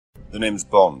The name's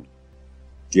Bond.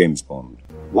 James Bond.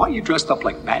 Why are you dressed up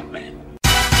like Batman?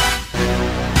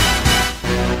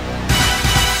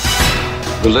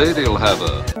 The lady'll have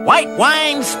a white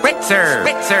wine spritzer.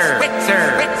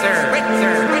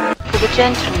 For the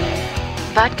gentleman,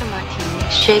 vodka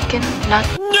martini, shaken, not...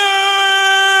 Nerd!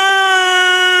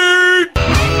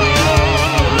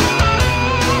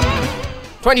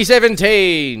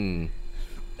 2017!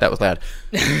 That was loud.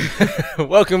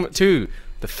 Welcome to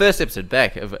the first episode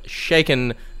back of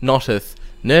Shaken Notteth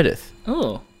Nerdeth.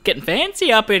 Oh, getting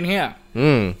fancy up in here.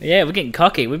 Mm. Yeah, we're getting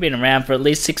cocky. We've been around for at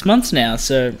least 6 months now,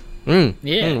 so...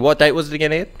 Yeah. What date was it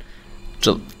again, Ed?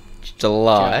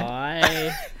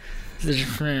 July.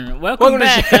 Welcome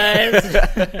back,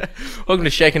 guys. Welcome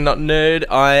to Shaken Not Nerd.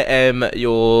 I am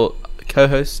your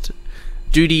co-host,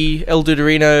 Duty El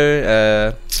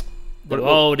Duderino. The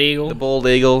bald eagle. The bald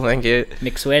eagle, thank you.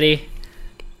 McSweaty.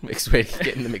 McSweaty,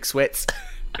 getting the McSweats.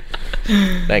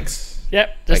 Thanks.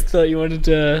 Yep, just thought you wanted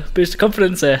to boost the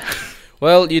confidence there.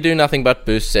 Well, you do nothing but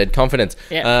boost said confidence.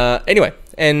 Yeah. Anyway,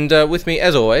 and with me,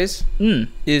 as always,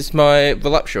 is my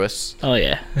voluptuous... Oh,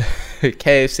 yeah.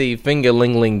 KFC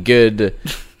finger-ling-ling good...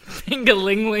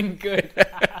 Finger-ling-ling good.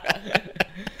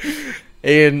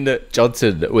 Ian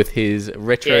Johnson with his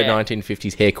retro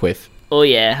 1950s hair quiff. Oh,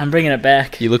 yeah, I'm bringing it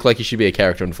back. You look like you should be a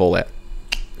character in Fallout.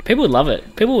 People would love it.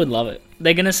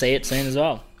 They're going to see it soon as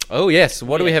well. Oh, yes.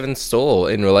 What do we have in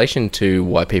store in relation to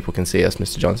why people can see us,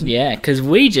 Mr. Johnson? Yeah, because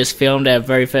we just filmed our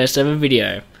very first ever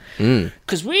video.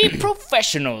 Because we're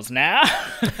professionals now.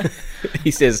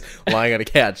 He says, lying on a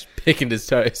couch, picking his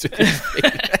toes with his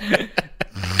feet.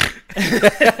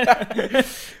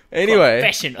 Anyway.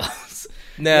 Professionals.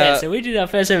 Now, yeah, so we did our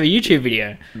first ever YouTube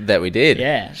video. That we did.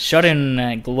 Yeah, shot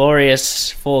in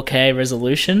glorious 4K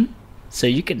resolution, so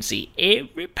you can see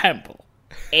every pimple,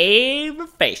 every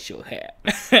facial hair.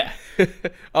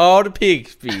 All the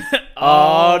pig's feet.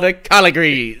 All the collard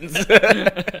greens.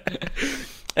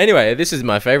 Anyway, this is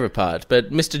my favourite part, but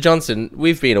Mr. Johnson,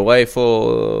 we've been away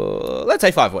for, let's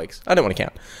say 5 weeks. I don't want to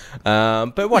count.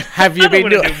 But what have you been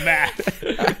doing? Do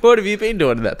math. What have you been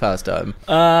doing in that past time?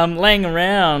 Laying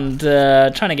around,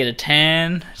 trying to get a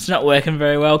tan. It's not working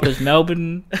very well because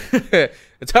Melbourne.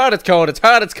 It's hard, it's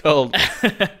cold.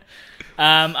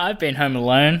 I've been home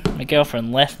alone. My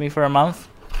girlfriend left me for a month.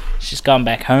 She's gone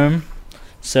back home.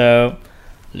 So...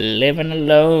 living a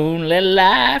lonely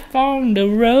life on the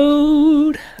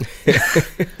road.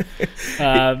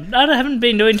 I haven't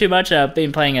been doing too much. I've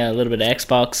been playing a little bit of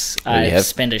Xbox. I've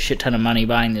spent a shit ton of money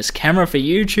buying this camera for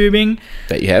YouTubing.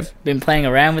 That you have? Been playing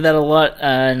around with that a lot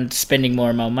and spending more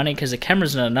and more money because the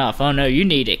camera's not enough. Oh no, you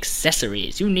need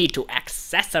accessories. You need to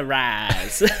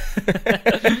accessorize.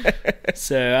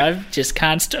 So I just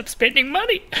can't stop spending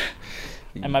money.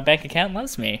 And my bank account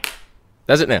loves me.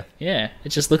 Does it now? Yeah, it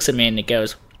just looks at me and it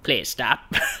goes, please stop.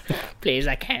 Please,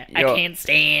 I can't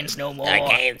stand no more.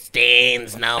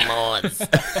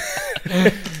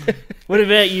 What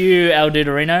about you, El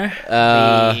Duderino?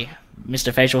 The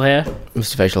Mr. Facial Hair?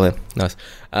 Mr. Facial Hair, nice.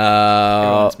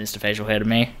 Everyone's Mr. Facial Hair to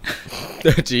me.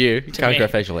 To you, can't grow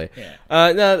facial hair. Yeah.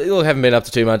 No, look, haven't been up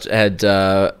to too much. I had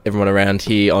everyone around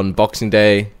here on Boxing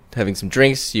Day having some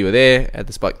drinks. You were there. Had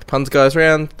the Spike the Puns guys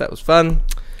around. That was fun.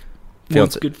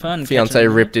 Good fun. Fiance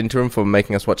ripped into him for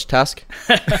making us watch Tusk.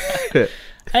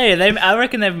 Hey, I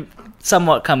reckon they've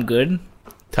somewhat come good.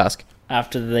 Tusk.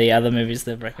 After the other movies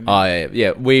they've recommended. Oh,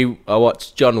 yeah. I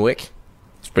watched John Wick.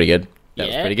 It's pretty good. That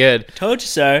was pretty good. Told you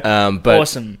so. But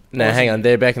awesome. Now, hang on.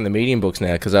 They're back in the medium books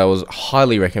now because I was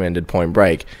highly recommended Point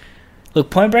Break. Look,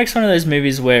 Point Break's one of those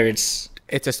movies where I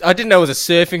didn't know it was a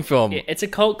surfing film. It's a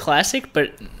cult classic,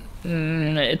 but...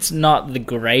 it's not the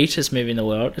greatest movie in the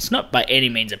world. It's not by any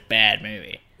means a bad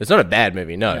movie. It's not a bad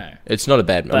movie, no. It's not a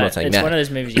bad movie. I'm not saying that. It's one of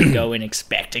those movies you go in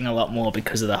expecting a lot more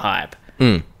because of the hype.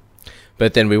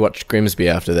 But then we watched Grimsby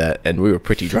after that, and we were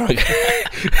pretty drunk.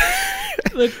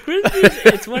 Look,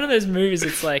 it's one of those movies,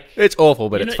 it's like... It's awful,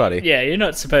 but it's funny. Yeah, you're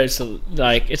not supposed to...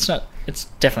 It's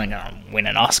definitely going to win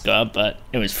an Oscar, but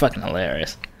it was fucking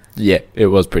hilarious. Yeah, it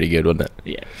was pretty good, wasn't it?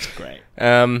 Yeah, it's great.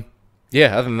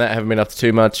 Yeah, other than that, I haven't been up to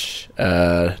too much.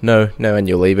 No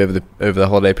annual leave over the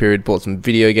holiday period. Bought some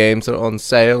video games that are on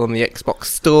sale on the Xbox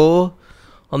store,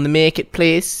 on the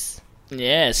marketplace.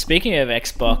 Yeah, speaking of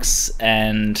Xbox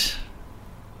and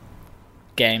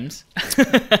games.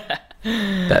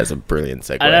 That is a brilliant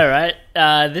segue. I know, right?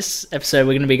 This episode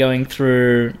we're going to be going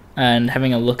through and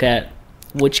having a look at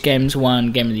which games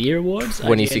won Game of the Year awards.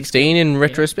 2016 in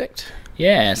retrospect.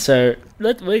 Yeah, so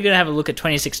we're going to have a look at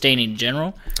 2016 in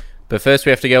general. But first, we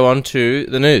have to go on to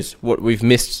the news. What we've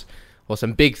missed, or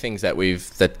some big things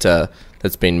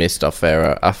that's been missed off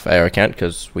our account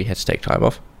because we had to take time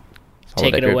off.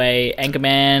 Take it period. away,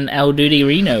 Anchorman Al Duty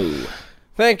Reno.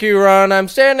 Thank you, Ron. I'm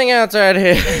standing outside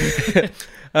here.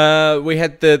 We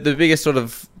had the biggest sort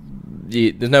of...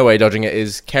 there's no way dodging it,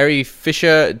 is Carrie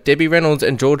Fisher, Debbie Reynolds,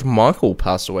 and George Michael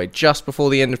passed away just before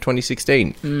the end of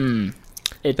 2016.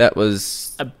 That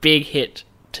was A big hit.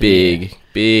 big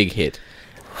hit.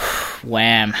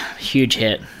 Wham. Huge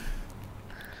hit.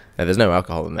 Now, there's no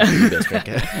alcohol in that. You guys drink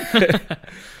it.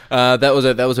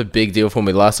 That was a big deal for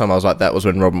me. Last time I was like, that was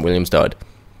when Robin Williams died.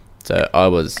 So I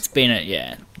was... It's been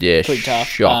pretty tough.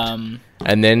 shocked.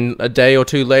 And then a day or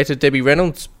two later, Debbie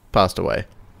Reynolds passed away.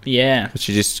 Yeah.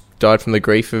 She just died from the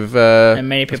grief of And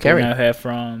many people Carrie. know her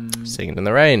from... Singing in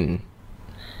the Rain.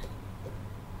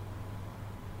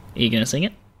 Are you going to sing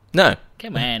it? No.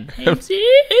 Come on. No,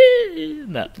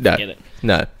 forget it.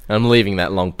 No. I'm leaving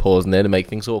that long pause in there to make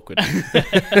things awkward.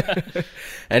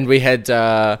 And we had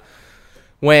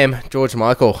Wham, George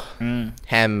Michael,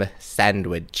 ham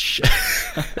sandwich.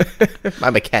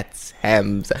 Mama Cat's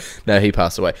hams. No, he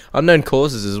passed away. Unknown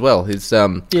causes as well. His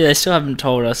Yeah, they still haven't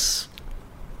told us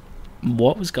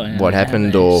what was going on. What there, happened,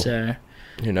 have they? or So,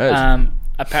 who knows?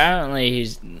 apparently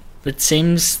it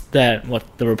seems that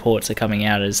what the reports are coming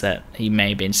out is that he may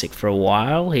have been sick for a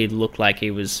while. He looked like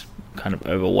he was kind of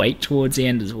overweight towards the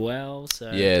end as well.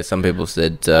 So Yeah, some people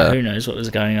said who knows what was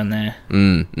going on there.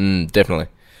 definitely.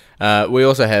 We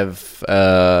also have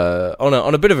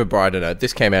on a bit of a brighter note.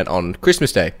 This came out on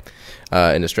Christmas Day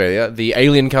in Australia. The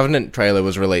Alien Covenant trailer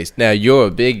was released. Now you're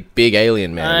a big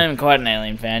Alien man. I'm quite an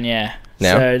Alien fan, yeah.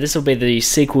 Now? So this will be the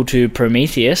sequel to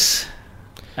Prometheus.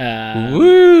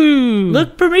 Woo!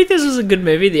 Look, Prometheus was a good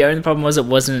movie. The only problem was it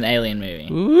wasn't an alien movie.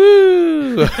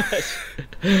 Woo!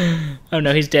 Oh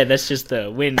no, he's dead. That's just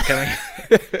the wind coming.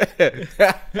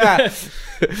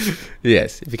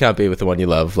 Yes, if you can't be with the one you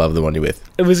love the one you're with.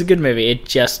 It was a good movie. It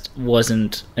just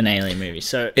wasn't an alien movie.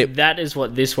 So It- that is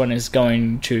what this one is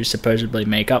going to supposedly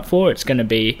make up for. It's going to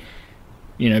be,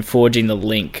 forging the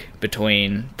link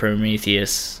between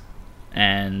Prometheus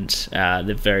and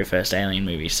the very first Alien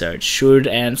movie. So it should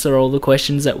answer all the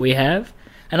questions that we have.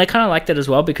 And I kind of like that as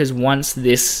well, because once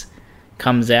this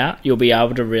comes out, you'll be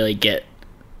able to really get,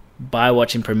 by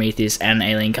watching Prometheus and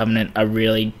Alien Covenant, a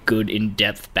really good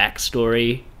in-depth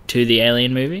backstory to the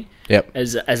Alien movie. Yep.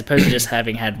 As opposed to just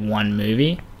having had one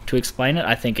movie to explain it.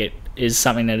 I think it is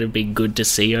something that would be good to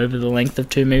see over the length of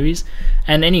two movies.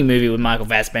 And any movie with Michael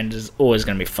Fassbender is always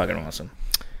going to be fucking awesome.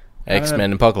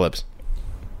 X-Men Apocalypse.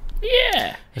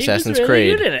 Yeah. He Assassin's was really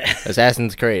Creed. good in it.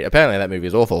 Assassin's Creed. Apparently that movie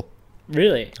is awful.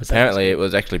 Really? Apparently it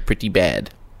was actually pretty bad.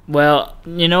 Well,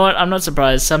 you know what? I'm not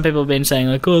surprised. Some people have been saying,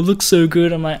 like, oh, it looks so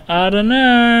good. I'm like, I don't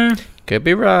know. Could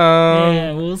be wrong.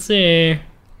 Yeah, we'll see.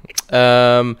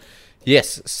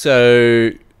 Yes,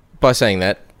 so by saying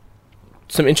that,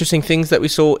 some interesting things that we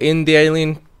saw in the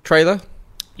Alien trailer.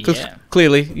 'Cause Yeah.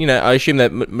 clearly, I assume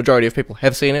that majority of people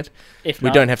have seen it. If We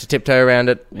not, don't have to tiptoe around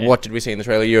it. Yeah. What did we see in the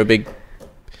trailer? You're a big...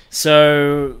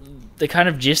 So, the kind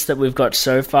of gist that we've got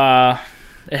so far,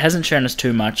 it hasn't shown us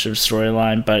too much of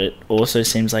storyline, but it also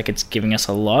seems like it's giving us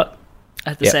a lot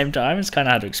at the Yep. same time. It's kind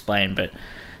of hard to explain, but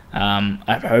I'm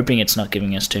hoping it's not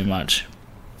giving us too much.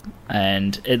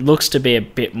 And it looks to be a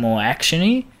bit more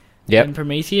action-y than Yep.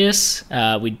 Prometheus.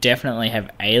 We definitely have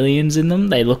aliens in them.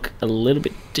 They look a little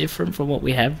bit different from what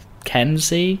we can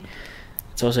see.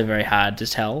 It's also very hard to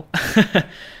tell.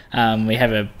 We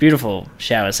have a beautiful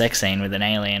shower sex scene with an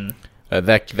alien.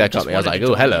 That got just me. I was wanted like, to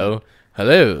oh, talk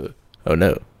hello. Oh,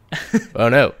 no. Oh,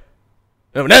 no.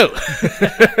 Oh, no.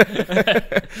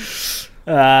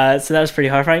 So that was pretty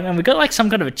horrifying. And we got like some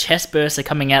kind of a chest burster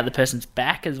coming out the person's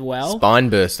back as well. Spine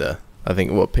burster. I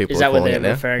think what people Is are that what calling they're it now.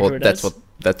 referring Well, to it that's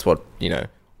as? what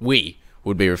we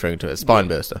would be referring to as spine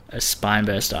burster. A spine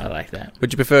burster, I like that.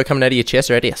 Would you prefer coming out of your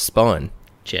chest or out of your spine?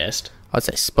 Chest. I'd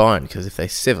say spine, because if they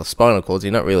sever spinal cords,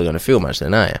 you're not really going to feel much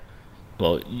then, are you?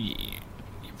 Well, you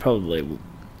probably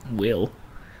will.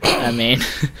 I mean,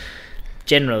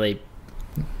 generally,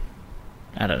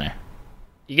 I don't know.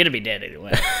 You're going to be dead either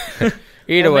way.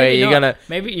 Either Or way, maybe you're not. going to...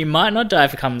 Maybe you might not die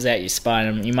if it comes out your spine.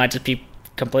 And you might just be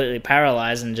completely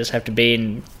paralyzed and just have to be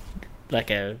in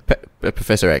like a...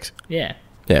 Professor X. Yeah.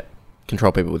 Yeah.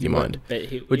 Control people with your mind. But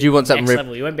Would you want something... next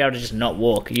level, you won't be able to just not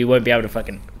walk. You won't be able to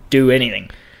fucking do anything.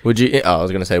 Would you... Oh, I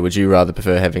was going to say, would you rather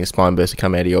prefer having a spine burster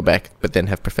come out of your back, but then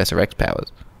have Professor X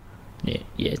powers?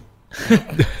 Yeah.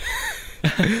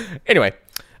 Anyway,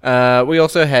 we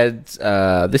also had...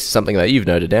 this is something that you've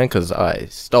noted down, because I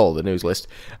stole the news list.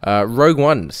 Rogue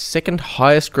One, second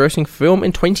highest grossing film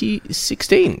in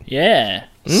 2016. Yeah.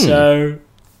 So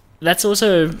that's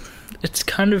also... It's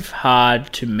kind of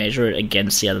hard to measure it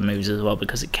against the other movies as well,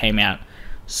 because it came out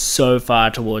so far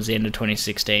towards the end of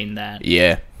 2016 that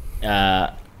Yeah.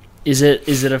 Is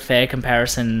it a fair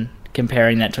comparison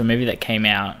comparing that to a movie that came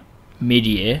out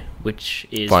mid-year, which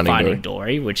is Finding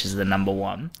Dory, which is the number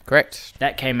one? Correct.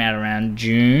 That came out around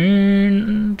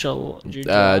June, July.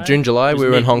 We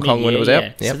were in Hong Kong when it was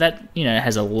out. Yeah. So that,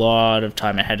 has a lot of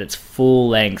time. It had its full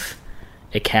length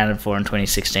accounted for in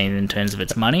 2016 in terms of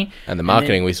its money. And the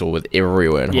marketing we saw was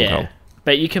everywhere in Hong Kong.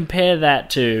 But you compare that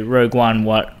to Rogue One,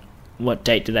 what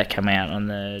date did that come out on?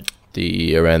 Around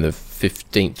the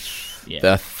 15th. Yeah. The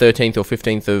 13th or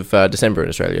 15th of December in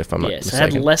Australia, if I'm not mistaken. So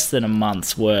it had less than a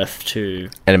month's worth to...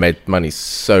 And it made money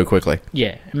so quickly.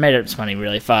 Yeah, it made its money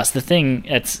really fast. The thing,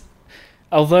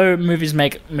 although movies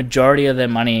make majority of their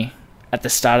money at the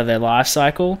start of their life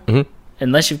cycle,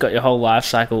 unless you've got your whole life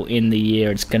cycle in the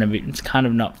year, it's kind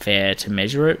of not fair to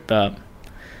measure it, but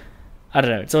I don't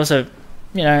know. It's also,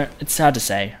 it's hard to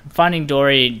say. Finding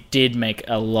Dory did make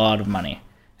a lot of money.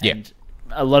 And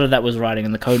a lot of that was riding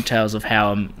on the coattails of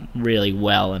how really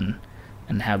well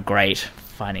and how great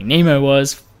Finding Nemo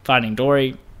was. Finding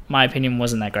Dory, my opinion,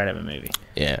 wasn't that great of a movie.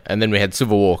 Yeah, and then we had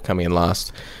Civil War coming in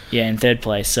last. Yeah, in third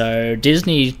place. So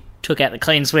Disney took out the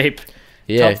clean sweep.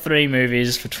 Yeah. Top 3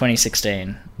 movies for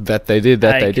 2016. That they did.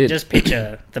 I can just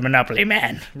picture the Monopoly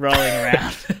Man rolling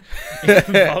around.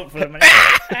 Vault full of money.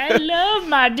 I love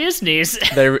my Disneys.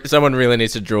 Someone really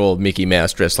needs to draw Mickey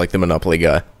Mouse dressed like the Monopoly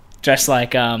guy. Dressed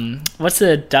like, what's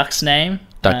the duck's name?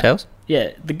 DuckTales?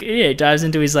 He dives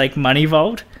into his, money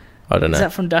vault. I don't know. Is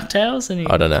that from DuckTales?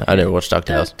 I don't know. I never watched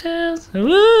DuckTales. DuckTales.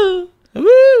 Woo!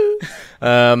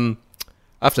 Woo!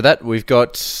 After that, we've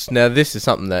got... Now, this is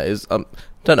something that is...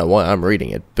 don't know why I'm reading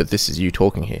it, but this is you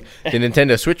talking here. The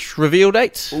Nintendo Switch reveal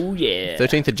date. Oh, yeah.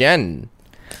 13th of Jan.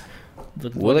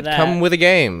 Will it come with a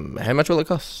game? How much will it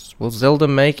cost? Will Zelda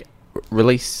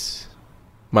release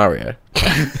Mario?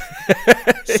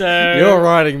 So you're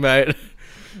writing, mate.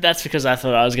 That's because I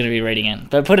thought I was going to be reading it.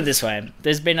 But put it this way,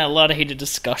 there's been a lot of heated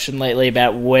discussion lately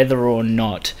about whether or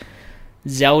not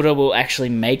Zelda will actually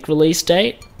make release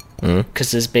date,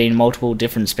 because there's been multiple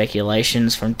different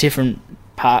speculations from different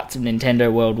parts of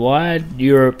Nintendo worldwide,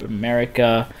 Europe,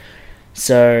 America.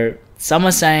 So some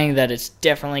are saying that it's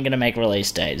definitely going to make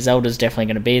release date. Zelda's definitely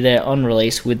going to be there on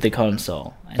release with the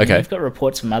console. And then we've got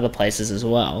reports from other places as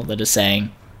well that are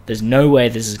saying there's no way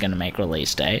this is going to make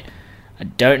release date. I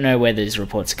don't know where these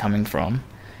reports are coming from.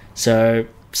 So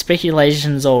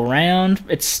speculations all around.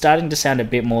 It's starting to sound a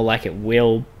bit more like it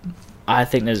will. I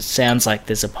think it sounds like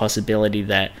there's a possibility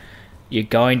that you're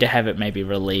going to have it maybe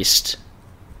released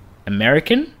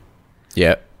American,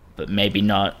 but maybe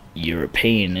not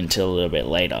European until a little bit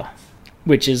later,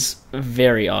 which is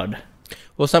very odd.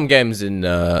 Well, some games in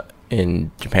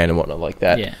Japan and whatnot like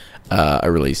that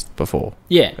are released before.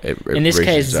 Yeah, in this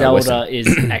case, Zelda is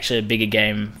actually a bigger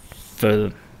game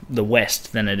for the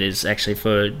West than it is actually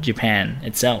for Japan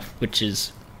itself, which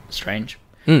is strange.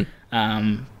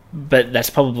 But that's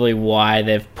probably why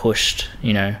they've pushed,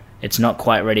 it's not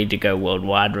quite ready to go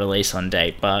worldwide release on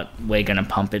date, but we're going to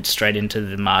pump it straight into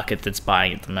the market that's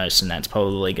buying it the most, and that's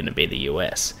probably going to be the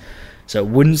US. So it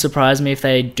wouldn't surprise me if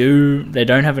they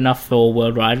don't have enough for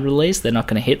worldwide release. They're not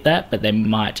going to hit that, but they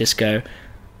might just go,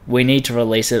 we need to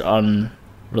release it on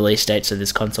release date so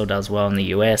this console does well in the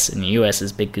US, and the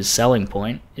US's biggest selling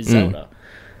point is Zelda.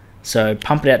 So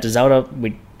pump it out to Zelda,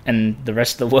 and the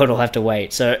rest of the world will have to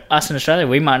wait. So us in Australia,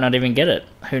 we might not even get it.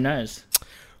 Who knows?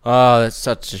 Oh, that's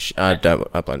such a... I don't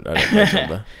play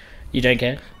Zelda. You don't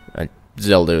care?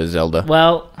 Zelda is Zelda.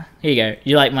 Well, here you go.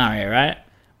 You like Mario, right?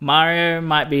 Mario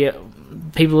might be...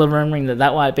 People are rumoring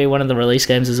that might be one of the release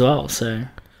games as well, so...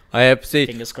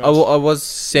 Fingers crossed. I was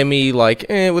semi,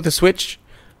 with the Switch.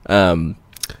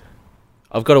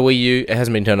 I've got a Wii U. It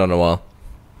hasn't been turned on in a while.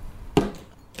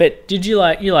 But did you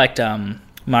liked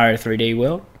Mario 3D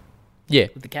World? Yeah.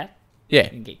 With the cat? Yeah. You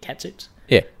can get cat suits?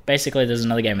 Yeah. Basically, there's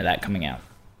another game of that coming out.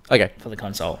 Okay. For the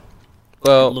console.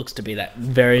 Well... It looks to be that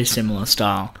very similar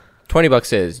style. $20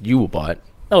 says you will buy it.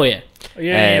 Oh, yeah.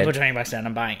 You don't need to put $20 down,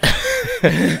 I'm buying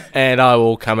it. And I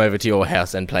will come over to your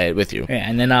house and play it with you. Yeah,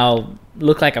 and then I'll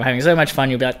look like I'm having so much fun,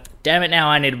 you'll be like, damn it, now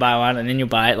I need to buy one, and then you'll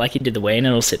buy it like you did the Wii, and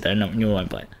it'll sit there and you won't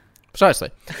play it.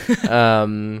 Precisely.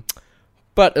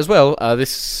 But as well,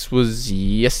 this was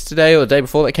yesterday or the day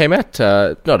before that came out.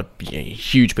 Not a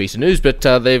huge piece of news, but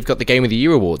they've got the Game of the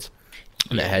Year awards.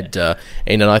 And they had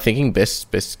Ian and I thinking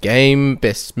best game,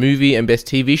 best movie, and best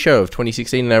TV show of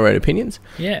 2016 in our own opinions.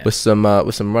 Yeah. With some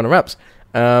runner-ups.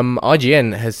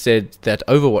 IGN has said that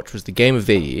Overwatch was the game of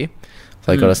their year.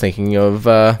 So they got us thinking of...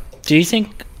 Do you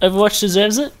think Overwatch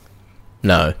deserves it?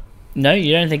 No. No,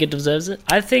 you don't think it deserves it?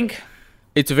 I think...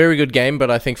 It's a very good game, but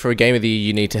I think for a game of the year,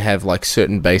 you need to have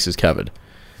certain bases covered.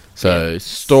 So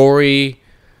story,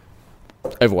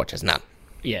 Overwatch has none.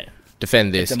 Yeah.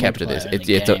 Defend this, It's a capture this.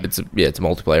 multiplayer-only It's a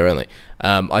multiplayer only.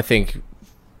 I think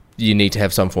you need to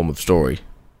have some form of story.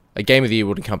 A game of the year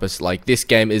would encompass, like, this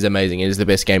game is amazing. It is the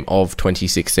best game of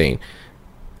 2016.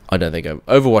 I don't think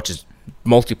Overwatch's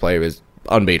multiplayer is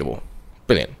unbeatable.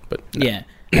 Brilliant, but no. Yeah.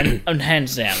 And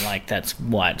hands down, like, that's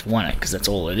why it's won it, because that's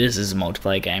all it is a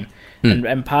multiplayer game.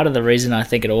 And part of the reason I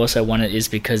think it also won it is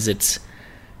because it's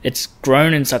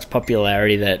grown in such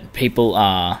popularity that people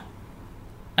are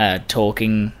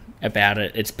talking about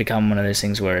it. It's become one of those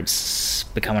things where it's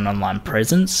become an online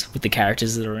presence with the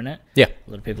characters that are in it. Yeah.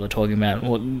 A lot of people are talking about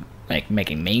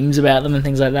making memes about them and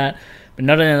things like that. But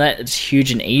not only that, it's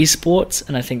huge in esports,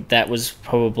 and I think that was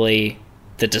probably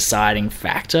the deciding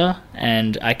factor.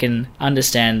 And I can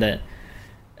understand that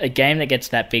a game that gets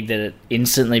that big that it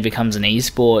instantly becomes an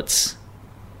esports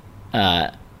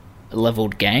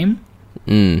leveled game,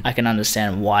 I can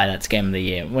understand why that's Game of the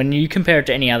Year. When you compare it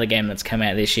to any other game that's come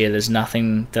out this year, there's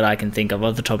nothing that I can think of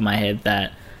off the top of my head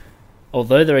that,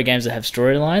 although there are games that have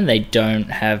storyline, they don't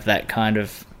have that kind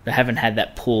of... They haven't had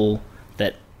that pull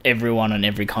that everyone on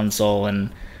every console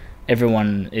and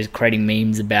everyone is creating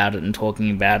memes about it and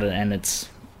talking about it, and it's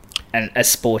a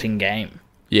sporting game.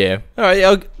 Yeah. All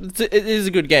right. It is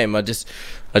a good game. I just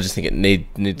think it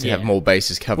needs to have more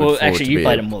bases covered. Well, for actually, it to you be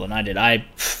played it more than I did.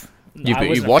 You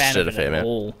wasn't watched fan of it a fair amount. at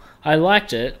all. I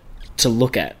liked it to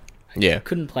look at. Yeah.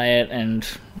 Couldn't play it, and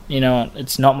you know,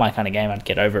 it's not my kind of game. I'd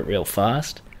get over it real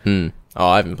fast. Oh,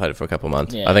 I haven't played it for a couple of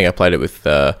months. Yeah. I think I played it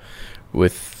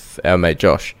with our mate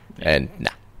Josh, and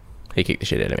he kicked the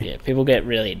shit out of me. Yeah, people get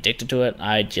really addicted to it.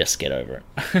 I just get over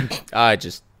it. I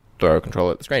just throw a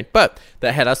controller at the screen. But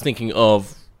that had us thinking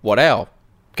of what our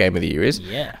Game of the Year is.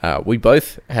 Yeah. We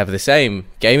both have the same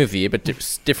Game of the Year, but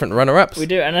different runner-ups. We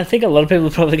do, and I think a lot of people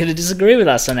are probably going to disagree with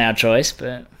us on our choice,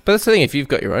 but that's the thing. If you've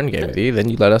got your own Game of the Year, then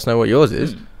you let us know what yours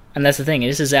is. and that's the thing.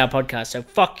 This is our podcast, so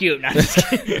fuck you. No, just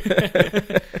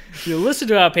kidding. You'll listen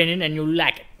to our opinion and you'll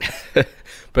like it.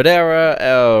 But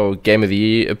our Game of the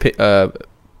Year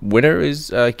winner is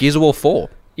Gears of War 4.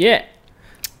 Yeah.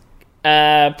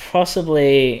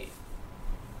 Possibly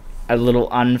a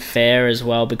little unfair as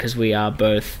well, because we are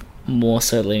both more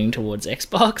so leaning towards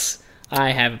Xbox.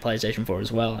 I have a PlayStation 4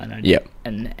 as well,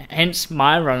 and hence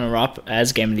my runner-up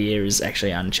as Game of the Year is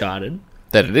actually Uncharted.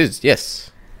 That it is,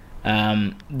 yes.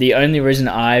 The only reason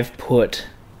I've put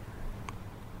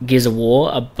Gears of War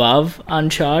above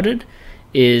Uncharted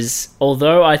is,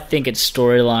 although I think its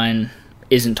storyline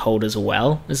isn't told as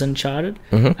well as Uncharted,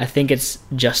 I think it's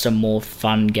just a more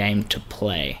fun game to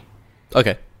play.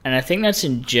 Okay. And I think that's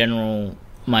in general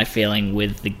my feeling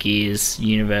with the Gears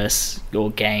universe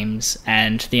or games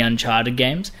and the Uncharted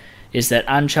games, is that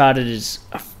Uncharted is...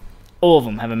 all of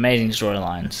them have amazing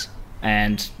storylines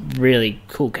and really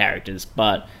cool characters,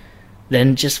 but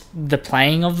then just the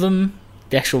playing of them,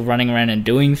 the actual running around and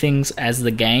doing things as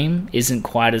the game, isn't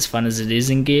quite as fun as it is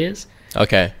in Gears.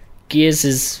 Okay. Gears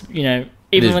is,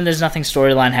 even when there's nothing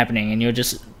storyline happening and you're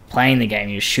just playing the game,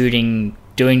 you're shooting,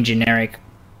 doing generic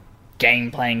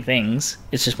game-playing things,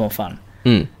 it's just more fun.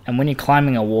 And when you're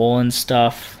climbing a wall and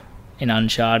stuff in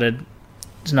Uncharted,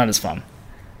 it's not as fun.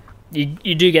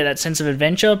 You do get that sense of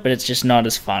adventure, but it's just not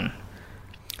as fun.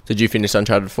 Did you finish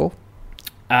Uncharted 4?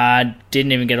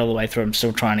 Didn't even get all the way through. I'm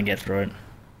still trying to get through it.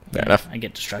 Fair enough. I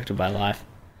get distracted by life.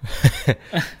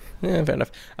 Yeah, fair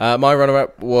enough. My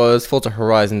runner-up was Forza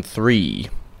Horizon 3.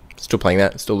 Still playing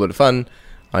that. Still a lot of fun.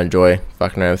 I enjoy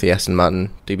fucking around with the Aston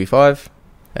Martin DB5,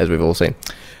 as we've all seen.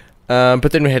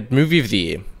 But then we had Movie of the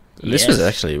Year. And this was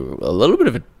actually a little bit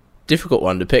of a difficult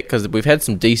one to pick, because we've had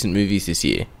some decent movies this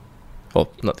year.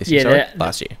 Well, not this year, sorry.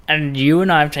 Last year. And you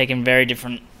and I have taken very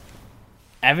different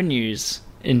avenues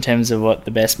in terms of what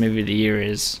the best movie of the year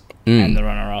is and the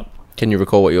runner-up. Can you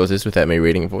recall what yours is without me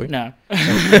reading it for you? No.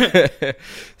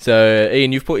 So,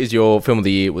 Ian, you've put as your film of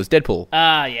the year was Deadpool.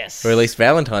 Yes. Released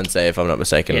Valentine's Day, if I'm not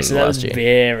mistaken, so that last was year.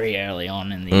 very early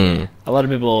on in the year. A lot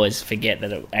of people always forget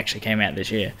that it actually came out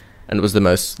this year. And it was the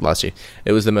most, last year,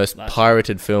 it was the most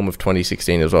pirated film of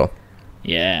 2016 as well.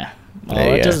 Yeah. Well, There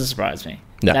you it go. doesn't surprise me.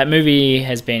 No. That movie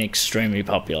has been extremely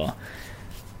popular.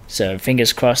 So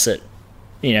fingers crossed that,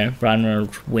 Ryan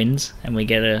Reynolds wins and we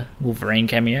get a Wolverine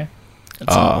cameo at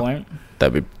some point.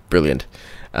 That'd be brilliant.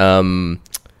 And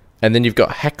then you've got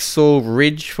Hacksaw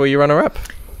Ridge for your runner-up.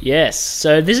 Yes.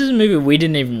 So this is a movie we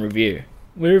didn't even review.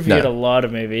 We reviewed a lot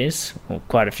of movies, well,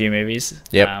 quite a few movies,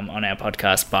 on our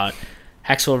podcast, but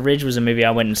Hacksaw Ridge was a movie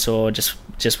I went and saw just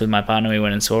with my partner. We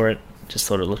went and saw it. Just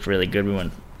thought it looked really good. We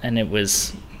went, and it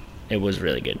was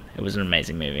really good. It was an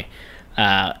amazing movie.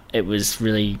 It was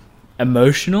really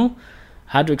emotional.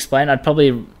 Hard to explain. I'd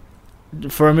probably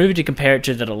for a movie to compare it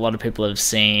to that a lot of people have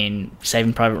seen,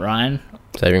 Saving Private Ryan,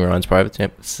 Saving Ryan's Privates,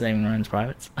 yep. Saving Ryan's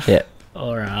Privates, Yeah.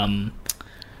 or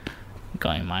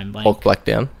going mind blank. Hulk Black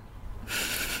Down.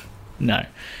 No.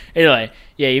 Anyway,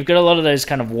 yeah, you've got a lot of those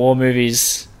kind of war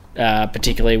movies,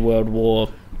 particularly World War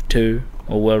II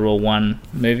or World War One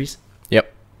movies.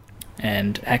 Yep.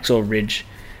 And Hacksaw Ridge,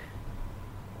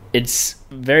 it's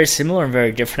very similar and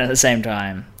very different at the same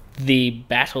time. The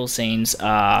battle scenes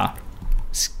are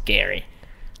scary.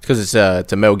 Because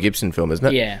it's a Mel Gibson film, isn't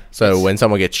it? Yeah. So when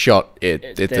someone gets shot,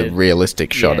 it's a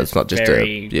realistic shot. yeah, It's not just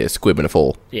very- a squib and a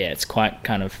fall. Yeah, it's quite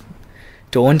kind of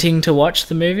daunting to watch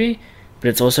the movie, but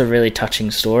it's also a really touching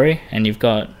story, and you've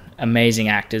got amazing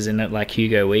actors in it like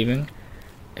Hugo Weaving,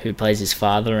 who plays his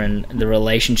father, and the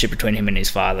relationship between him and his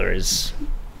father is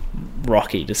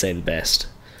rocky, to say the best.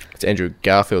 It's Andrew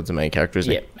Garfield's the main character,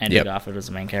 isn't Yep, he? Andrew Garfield is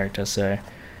the main character, so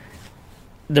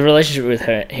the relationship with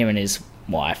him and his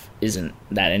wife isn't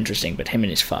that interesting, but him and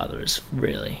his father is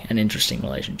really an interesting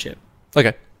relationship.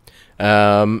 Okay.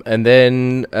 And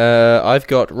then I've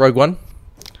got Rogue One.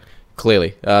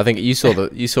 Clearly, I think you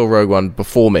saw Rogue One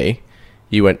before me.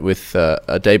 You went with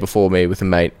a day before me with a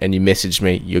mate, and you messaged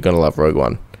me, "You're gonna love Rogue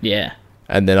One." Yeah.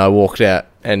 And then I walked out,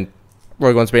 and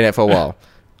Rogue One's been out for a while.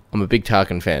 I'm a big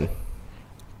Tarkin fan.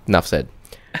 Enough said.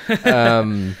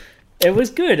 It was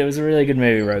good. It was a really good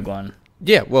movie, Rogue One.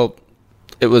 Yeah, well,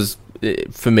 it was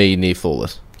for me near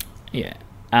flawless. Yeah.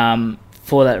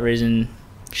 For that reason,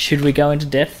 should we go into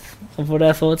depth of what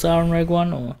our thoughts are on Rogue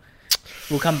One, or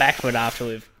we'll come back to it after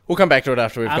we've We'll come back to it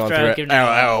after we've After gone I've through given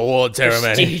our award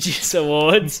ceremony. prestigious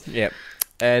awards? Yep.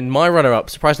 And my runner-up,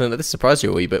 surprisingly, this surprised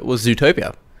you a wee bit, was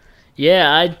Zootopia.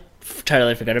 Yeah, I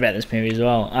totally forgot about this movie as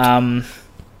well.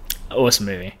 Awesome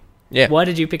movie. Yeah. Why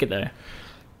did you pick it though?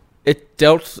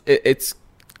 It's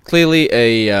clearly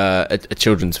a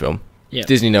children's film. Yeah.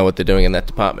 Disney know what they're doing in that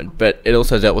department, but it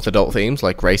also dealt with adult themes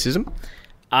like racism.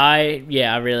 I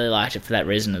really liked it for that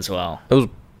reason as well. It was,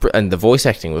 and the voice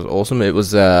acting was awesome. It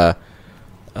was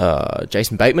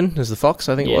Jason Bateman as the fox,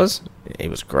 I think it was. He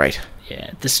was great.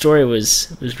 Yeah, the story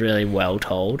was really well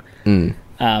told.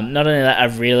 Not only that, I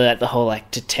really liked the whole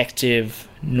like detective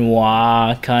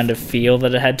noir kind of feel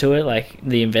that it had to it, like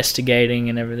the investigating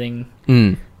and everything.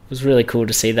 It was really cool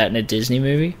to see that in a Disney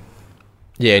movie.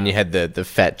 Yeah, and you had the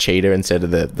fat cheetah instead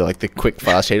of the quick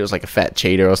fast cheetah. It was like a fat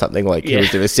cheetah or something. Like he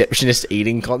was the receptionist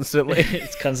eating constantly.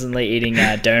 It's constantly eating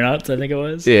donuts, I think it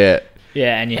was. Yeah.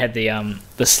 Yeah, and you had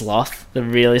the sloth, the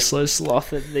really slow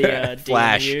sloth at the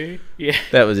Flash. DMU. Yeah,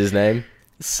 That was his name.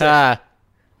 so,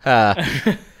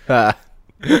 Ha.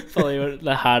 probably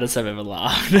the hardest I've ever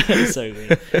laughed. So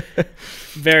good.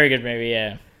 Very good movie,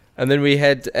 yeah. And then we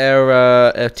had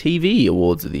our TV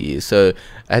awards of the year. So it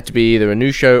had to be either a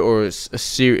new show or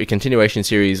a continuation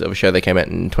series of a show that came out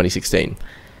in 2016.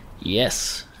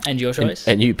 Yes. And your choice?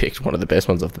 And you picked one of the best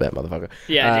ones off the bat, motherfucker.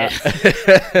 Yeah,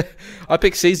 I did. I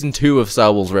picked season 2 of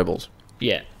Star Wars Rebels.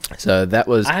 Yeah. So that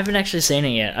was... I haven't actually seen it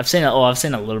yet. I've seen it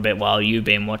a little bit while you've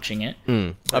been watching it.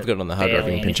 I've got it on the hard drive.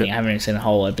 Barely You can pinch anything. I it. haven't even seen the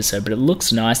whole episode, but it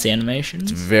looks nice, the animation.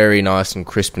 Very nice and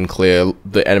crisp and clear.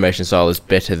 The animation style is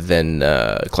better than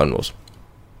Clone Wars.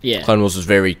 Yeah. Clone Wars was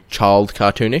very child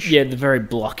cartoonish. Yeah, the very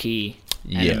blocky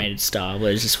Yeah. animated style,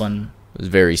 whereas this one... It was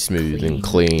very smooth and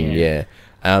clean. yeah.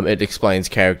 It explains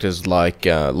characters like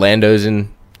Lando's in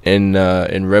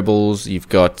Rebels. You've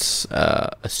got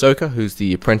Ahsoka, who's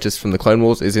the apprentice from the Clone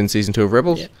Wars, is in season 2 of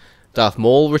Rebels. Yep. Darth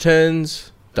Maul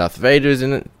returns. Darth Vader is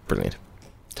in it. Brilliant.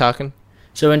 Tarkin.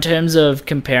 So in terms of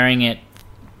comparing it,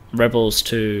 Rebels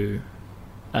to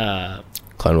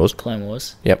Clone Wars. Clone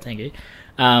Wars. Yep. Thank you.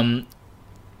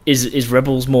 Is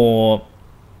Rebels more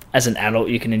as an adult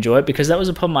you can enjoy it? Because that was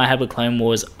a problem I had with Clone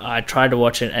Wars. I tried to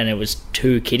watch it and it was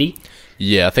too kiddie.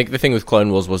 Yeah, I think the thing with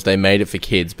Clone Wars was they made it for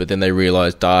kids, but then they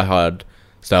realised diehard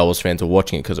Star Wars fans were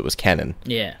watching it because it was canon.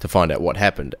 Yeah. To find out what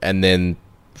happened. And then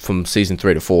from season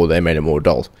 3 to 4, they made it more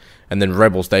adult. And then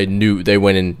Rebels, they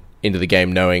went into the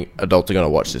game knowing adults are going to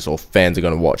watch this or fans are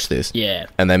going to watch this. Yeah.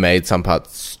 And they made some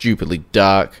parts stupidly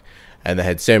dark. And they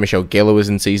had Sarah Michelle Gellar was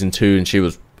in season 2, and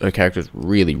her character was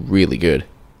really, really good.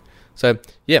 So,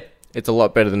 yeah, it's a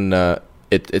lot better than...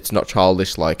 It's not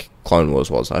childish like Clone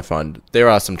Wars was. I find there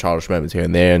are some childish moments here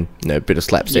and there, and a bit of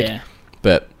slapstick. Yeah.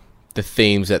 But the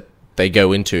themes that they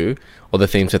go into, or the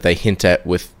themes that they hint at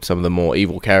with some of the more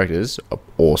evil characters, are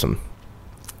awesome.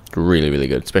 Really, really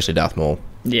good, especially Darth Maul.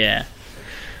 Yeah.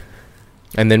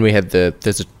 And then we had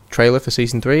there's a trailer for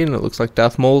season 3, and it looks like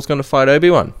Darth Maul's going to fight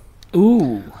Obi-Wan.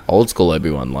 Ooh. Old school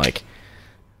Obi-Wan, like,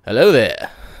 hello there.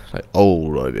 Like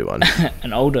old Obi-Wan.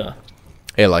 An older.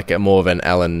 Yeah, like more of an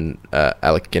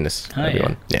Alec Guinness Oh,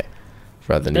 Obi-Wan. Yeah.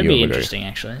 rather than That'd Ewan be McGregor. interesting,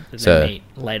 actually. That So- they meet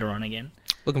later on again.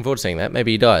 Looking forward to seeing that.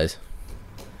 Maybe he dies.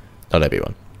 Not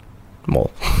Obi-Wan.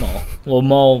 Maul. Maul. Well,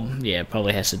 Maul, yeah,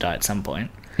 probably has to die at some point.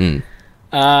 And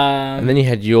then you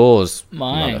had yours,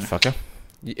 Mine. motherfucker.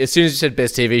 As soon as you said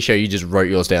best TV show, you just wrote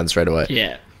yours down straight away.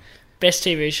 Yeah. Best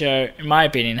TV show, in my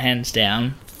opinion, hands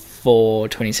down, for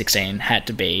 2016, had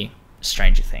to be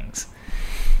Stranger Things.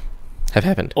 Have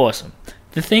happened. Awesome.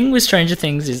 The thing with Stranger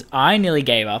Things is I nearly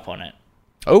gave up on it.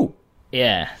 Oh,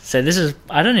 Yeah. So this is...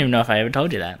 I don't even know if I ever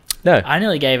told you that. no. I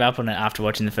nearly gave up on it after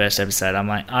watching the first episode. I'm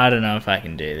like, I don't know if I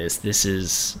can do this. This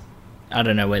is... I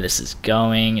don't know where this is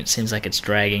going. It seems like it's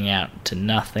dragging out to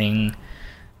nothing.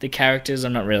 The characters,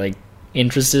 I'm not really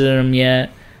interested in them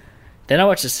yet. Then I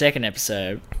watched the second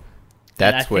episode I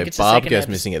That's think where it's the Barb second goes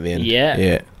episode. missing at the end. Yeah.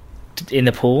 Yeah. in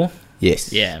the pool.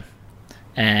 Yes. Yeah.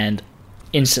 And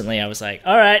instantly I was like,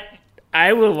 all right,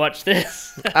 I will watch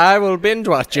this. I will binge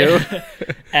watch you.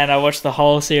 And I watched the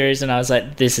whole series and I was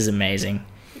like, this is amazing.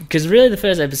 Because really the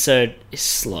first episode is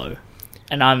slow.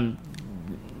 And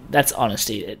that's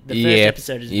honesty. The first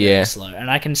episode is very slow.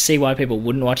 And I can see why people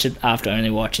wouldn't watch it after only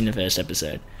watching the first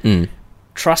episode.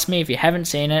 Trust me, if you haven't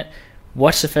seen it,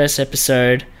 watch the first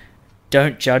episode.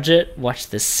 Don't judge it. Watch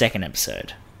the second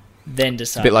episode. Then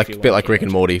decide. bit like if you bit want like to Rick and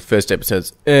watch Morty. First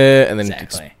episode's and then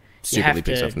Exactly. it's You stupidly have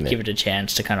picks to up from there. give it a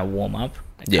chance to kind of warm up.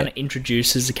 It Yeah. kind of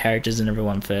introduces the characters and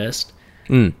everyone first.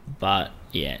 Mm. But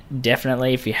yeah,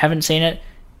 definitely, if you haven't seen it,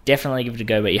 definitely give it a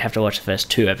go. But you have to watch the first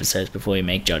 2 episodes before you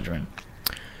make judgment.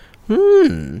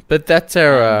 But that's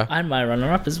our. I had my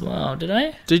runner-up as well, did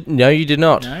I? No, you did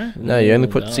not. No? No, you only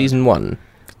Oh, put God. season 1.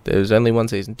 There was only one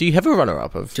season. Do you have a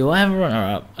runner-up of? Do I have a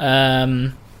runner-up?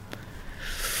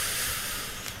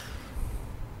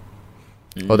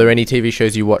 Are there any TV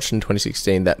shows you watched in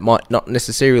 2016 that might not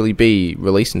necessarily be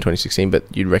released in 2016, but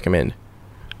you'd recommend?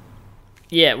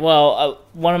 Yeah, well,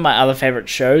 one of my other favorite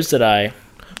shows that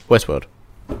Westworld.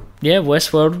 Yeah,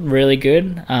 Westworld, really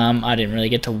good. I didn't really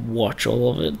get to watch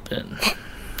all of it, but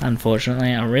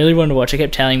unfortunately, I really wanted to watch. I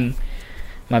kept telling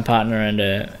my partner and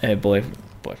her boyfriend,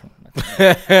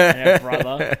 and her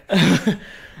brother,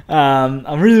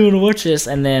 I really want to watch this,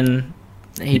 and then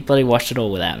he bloody watched it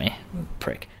all without me.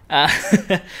 Prick.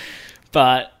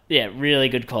 But yeah, really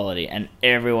good quality, and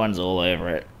everyone's all over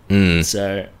it.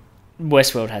 So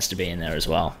Westworld has to be in there as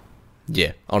well.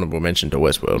 Yeah, honourable mention to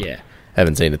Westworld. Yeah.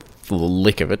 Haven't seen a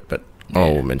lick of it, but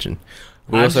honourable mention.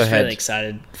 We I'm also just had really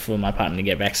excited for my partner to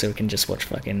get back so we can just watch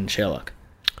fucking Sherlock.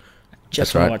 That's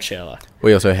Just want right. to watch Sherlock.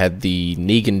 we also had the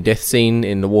Negan death scene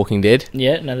in The Walking Dead.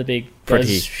 Yeah, another big...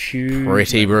 Pretty- that's huge.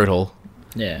 Pretty brutal.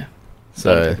 Yeah. So-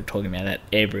 A lot of people talking about that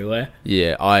everywhere.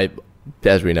 Yeah,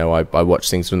 as we know, I watch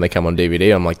things when they come on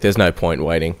DVD. I'm like, there's no point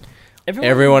waiting.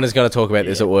 Everyone is going to talk about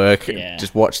this at work. Yeah.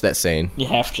 Just watch that scene. You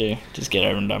have to. Just get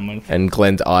over and done with. And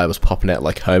Glenn's eye was popping out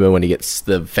like Homer when he gets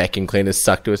the vacuum cleaner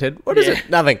sucked to his head. What is Yeah. it?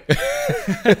 Nothing.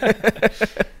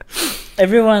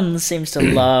 Everyone seems to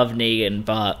love Negan,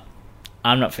 but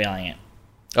I'm not feeling it.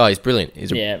 Oh, he's brilliant.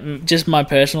 He's Yeah, just my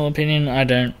personal opinion, I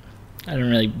don't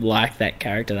really like that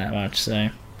character that much, so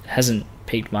it hasn't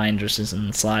piqued my interest in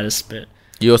the slightest, but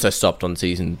You also stopped on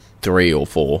season 3 or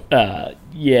 4.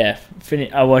 yeah,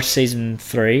 I watched season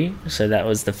 3, so that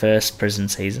was the first prison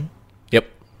season, Yep.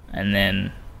 and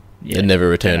then yeah, It never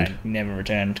returned. I never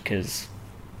returned because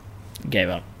gave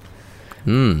up.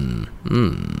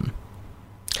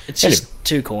 It's just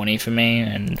too corny for me,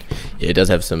 and Yeah, it does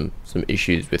have some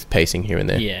issues with pacing here and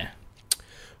there. yeah.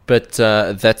 But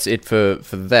that's it for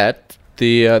that.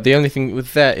 The only thing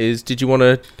with that is, did you want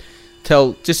to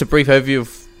tell just a brief overview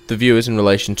of the viewers in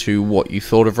relation to what you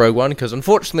thought of Rogue One? Because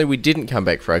unfortunately, we didn't come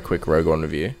back for a quick Rogue One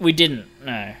review. We didn't,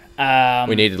 no.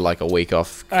 We needed like a week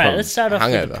off. Alright, from let's start off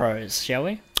hungover. with the pros, shall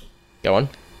we? Go on.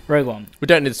 Rogue One. We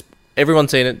don't need.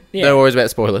 Everyone's seen it. Yeah. No worries about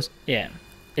spoilers. Yeah.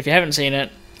 If you haven't seen it,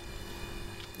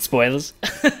 spoilers.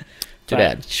 Too But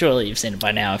bad. surely you've seen it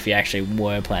by now if you actually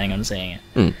were planning on seeing it.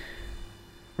 Mm.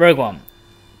 Rogue One.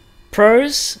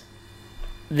 Pros,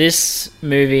 this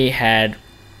movie had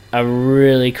a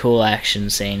really cool action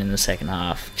scene in the second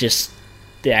half. Just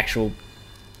the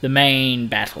main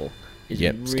battle is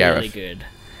Yep, really Scarif. good.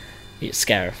 Yeah,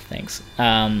 Scarif, thanks.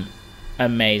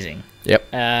 Amazing. Yep.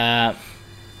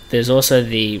 There's also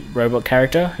the robot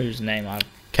character whose name I've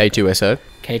K2SO.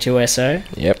 K2SO,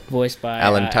 Yep. voiced by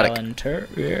Alan Tudyk. Alan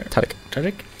Tudyk.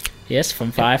 Tudyk. Yes,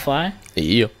 from Firefly.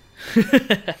 Yeah.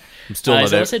 I'm still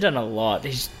He's not also done a lot.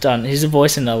 He's a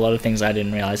voice in a lot of things I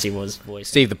didn't realize he was voicing.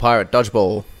 Steve the Pirate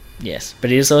Dodgeball. Yes, but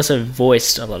he's also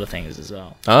voiced a lot of things as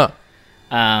well. Ah.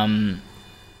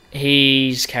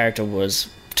 His character was,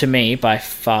 to me, by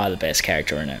far the best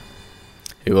character in it.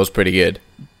 It was pretty good.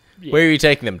 Where are you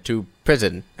taking them? To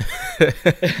prison?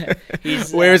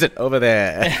 Where is it? Over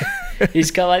there.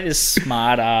 He's got like this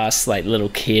smart ass like little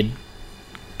kid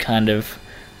kind of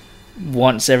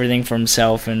wants everything for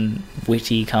himself and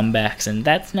witty comebacks, and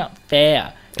that's not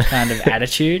fair kind of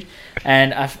attitude.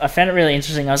 And I found it really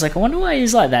interesting. I was like, I wonder why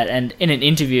he's like that. And in an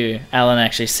interview, Alan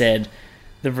actually said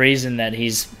the reason that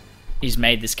he's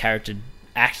made this character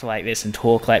act like this and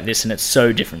talk like this, and it's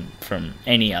so different from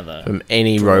any other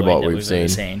robot that we've ever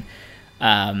seen.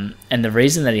 And the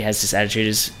reason that he has this attitude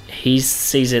is he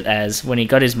sees it as when he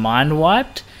got his mind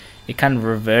wiped, it kind of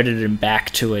reverted him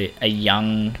back to a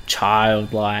young,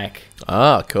 childlike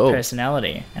Cool.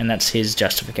 personality, and that's his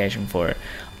justification for it.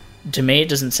 To me, it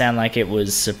doesn't sound like it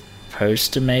was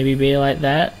supposed to maybe be like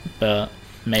that, but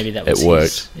maybe that was It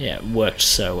worked. it worked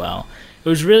so well. It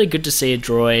was really good to see a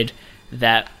droid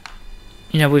that,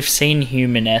 we've seen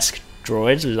human-esque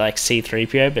droids with like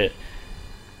C-3PO, but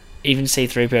even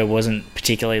C-3PO wasn't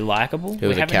particularly likable. It was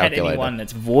we a haven't had calculator. anyone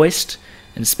that's voiced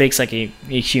and speaks like a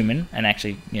human, and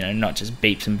actually, not just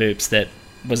beeps and boops, that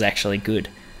was actually good.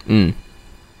 In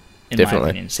Definitely. my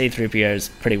opinion, C-3PO is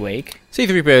pretty weak.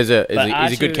 C-3PO is a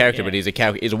R2, good character, yeah. but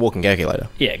he's a walking calculator.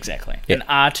 Yeah, exactly. Yeah. And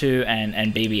R2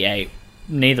 and BB-8,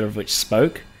 neither of which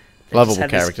spoke. They Lovable just had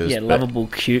this, characters, but- lovable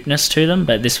cuteness to them,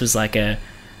 but this was like an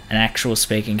actual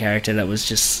speaking character that was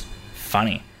just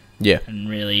funny Yeah. and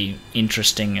really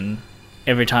interesting, and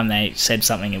every time they said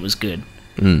something, it was good.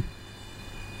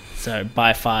 So,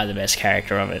 by far the best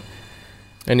character of it.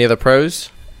 Any other pros?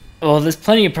 Well, there's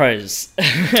plenty of pros,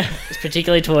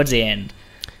 particularly towards the end.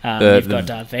 You've got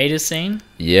Darth Vader's scene.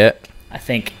 Yeah. I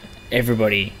think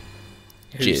everybody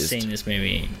who's Jizzed. seen this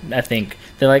movie, I think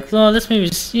they're like, oh, this movie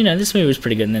was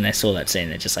pretty good, and then they saw that scene,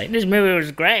 they're just like, this movie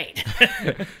was great.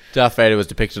 Darth Vader was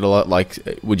depicted a lot like,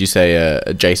 would you say,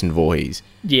 a Jason Voorhees?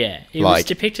 Yeah, it was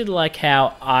depicted like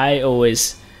how I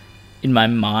always, in my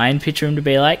mind, picture him to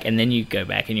be like, and then you go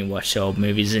back and you watch the old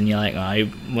movies, and you're like, oh,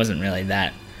 he wasn't really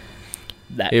that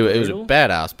It was a brutal.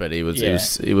 badass, but he was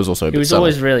also a bit He was subtle.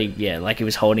 always really, like he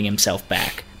was holding himself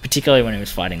back, particularly when he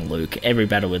was fighting Luke. Every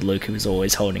battle with Luke, he was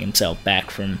always holding himself back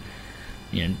from,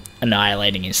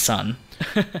 annihilating his son.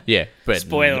 Yeah, but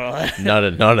Spoiler alert. not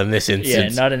in this Yeah,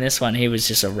 instance. not in this one. He was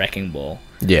just a wrecking ball.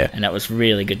 Yeah. And that was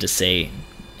really good to see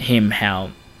him,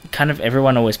 how kind of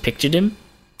everyone always pictured him.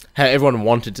 How everyone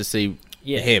wanted to see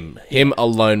Yeah. him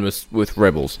alone with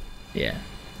Rebels. Yeah.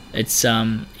 It's,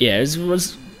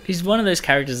 he's one of those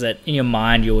characters that in your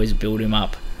mind you always build him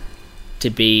up to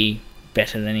be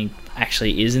better than he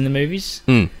actually is in the movies.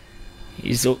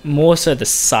 He's more so the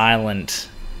silent,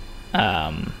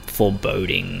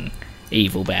 foreboding,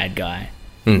 evil bad guy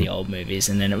in the old movies,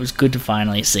 and then it was good to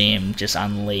finally see him just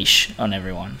unleash on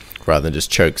everyone. Rather than just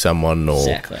choke someone or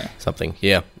Exactly. something.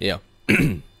 Yeah.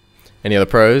 Any other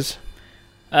pros?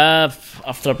 Off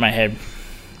the top of my head,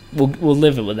 we'll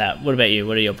live it with that. What about you?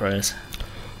 What are your pros?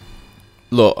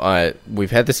 Look,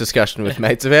 we've had this discussion with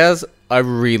mates of ours. I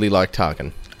really like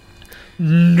Tarkin.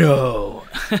 No.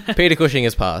 Peter Cushing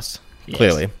has passed, Yes.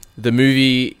 clearly. The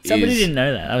movie Somebody is... didn't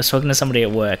know that. I was talking to somebody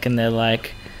at work, and they're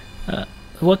like,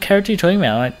 what character are you talking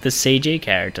about? I'm like, the CG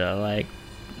character. Like,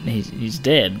 he's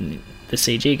dead. The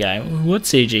CG guy. What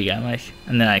CG guy? I'm like,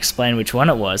 and then I explained which one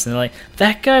it was, and they're like,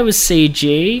 that guy was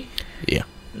CG? Yeah.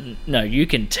 No, you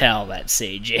can tell that's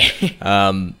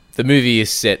CG. The movie is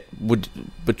set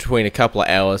between a couple of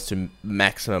hours to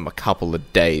maximum a couple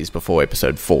of days before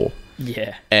episode 4.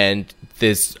 Yeah. And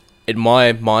there's, in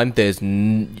my mind, there's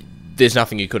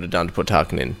nothing you could have done to put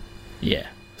Tarkin in. Yeah.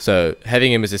 So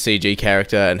having him as a CG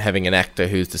character and having an actor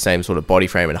who's the same sort of body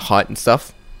frame and height and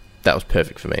stuff, that was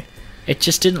perfect for me. It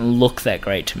just didn't look that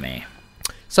great to me.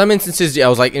 Some instances, I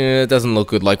was like, it doesn't look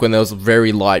good. Like when there was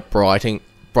very bright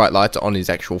lights on his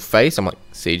actual face, I'm like,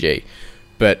 CG.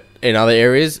 But in other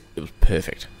areas, it was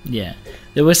perfect. Yeah.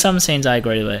 There were some scenes I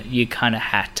agree with. You kind of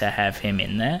had to have him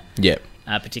in there. Yeah.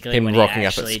 Particularly Him when rocking he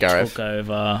up at actually Scarif. took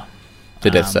over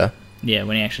The Death Star. Yeah,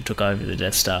 when he actually took over the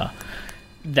Death Star.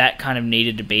 That kind of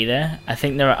needed to be there. I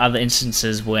think there are other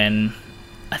instances when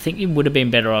I think it would have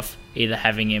been better off either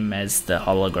having him as the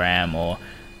hologram or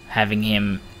having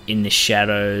him in the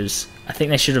shadows. I think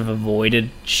they should have avoided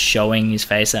showing his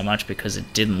face that much because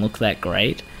it didn't look that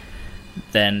great.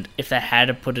 Then if they had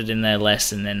to put it in there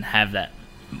less and then have that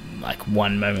like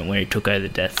one moment where he took over the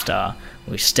Death Star,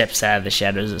 where he steps out of the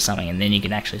shadows or something, and then you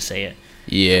can actually see it.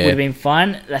 Yeah. Would have been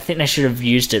fun. I think they should have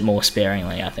used it more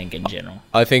sparingly, I think, in general.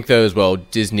 I think, though, as well,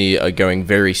 Disney are going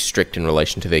very strict in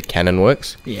relation to their canon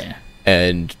works. Yeah.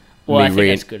 And Well, I think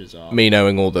that's good as well. me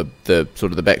knowing all the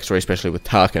sort of the backstory, especially with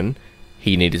Tarkin,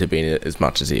 he needed to be in it as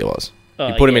much as he was. Oh,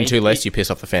 you put him yeah, in too less, you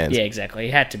piss off the fans. Yeah, exactly.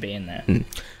 He had to be in there.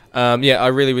 Yeah, I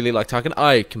really, really like Tarkin.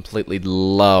 I completely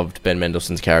loved Ben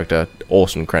Mendelsohn's character,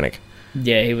 Orson Krennic.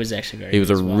 Yeah, he was actually very He was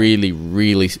good a as well. really,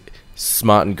 really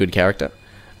smart and good character.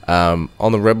 On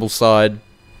the Rebel side,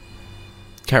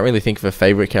 can't really think of a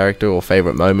favourite character or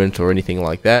favourite moment or anything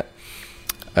like that.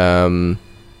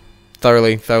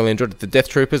 Thoroughly enjoyed it. The Death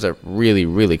Troopers are really,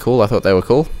 really cool. I thought they were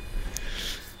cool.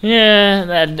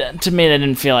 Yeah, to me, they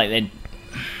didn't feel like they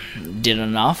did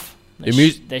enough.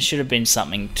 There should have been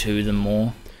something to them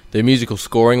more. The musical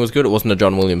scoring was good. It wasn't a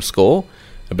John Williams score,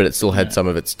 but it still had some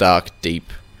of its dark,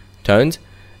 deep tones.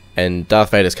 And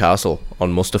Darth Vader's castle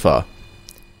on Mustafar,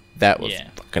 that was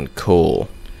fucking cool.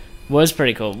 Was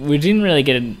pretty cool. We didn't really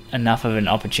get enough of an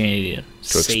opportunity to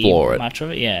see explore it. much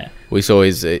of it. Yeah, We saw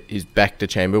his back to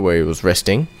chamber where he was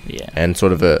resting, and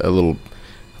sort of a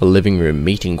living room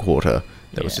meeting quarter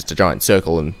that was just a giant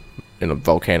circle and in a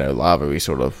volcano lava-y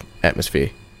sort of atmosphere.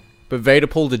 But Vader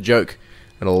pulled a joke,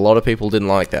 and a lot of people didn't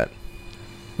like that.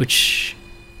 which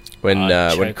When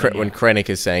Krennic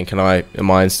is saying,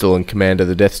 am I still in command of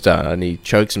the Death Star? And he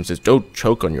chokes him and says, don't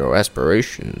choke on your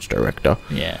aspirations, director.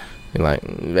 yeah, You're like,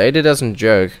 Vader doesn't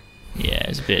joke. yeah,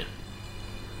 it's a bit.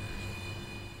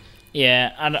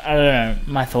 Yeah, I don't know.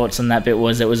 My thoughts on that bit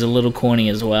was it was a little corny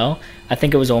as well. I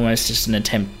think it was almost just an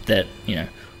attempt that,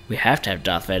 we have to have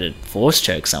Darth Vader force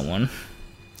choke someone.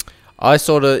 I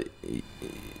sort of,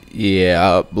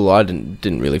 I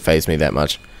didn't really faze me that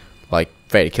much. Like,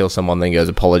 Vader kills someone, then goes,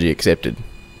 apology accepted.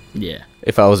 Yeah.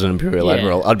 If I was an Imperial Yeah.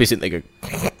 Admiral, I'd be sitting there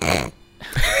going,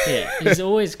 Yeah, he's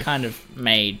always kind of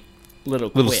made little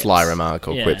quips. sly remark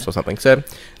or quips or something. So,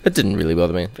 it didn't really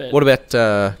bother me. But what about,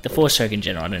 the force choke in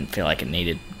general, I didn't feel like it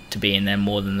needed to be in there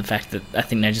more than the fact that I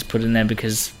think they just put it in there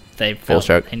because they felt Force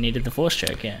choke. they needed the force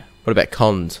choke, yeah. what about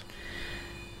cons?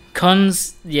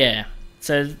 Cons, yeah.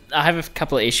 So I have a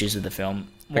couple of issues with the film.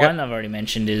 Okay. One I've already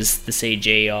mentioned is the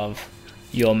CG of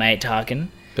your mate Tarkin.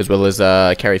 As well as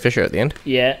Carrie Fisher at the end.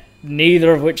 Yeah,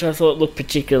 neither of which I thought looked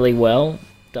particularly well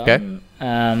done.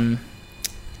 Okay.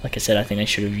 Like I said, I think they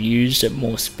should have used it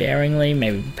more sparingly,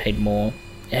 maybe paid more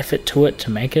effort to it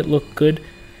to make it look good.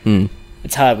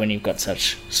 It's hard when you've got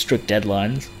such strict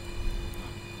deadlines.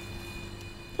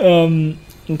 In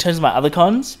terms of my other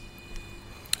cons,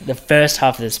 the first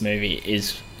half of this movie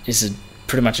is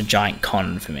pretty much a giant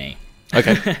con for me.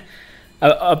 Okay.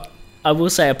 I will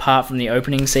say, apart from the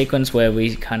opening sequence where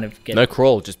we kind of get No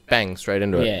crawl, just bang, straight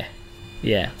into it.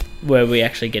 yeah, where we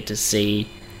actually get to see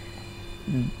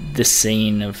the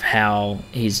scene of how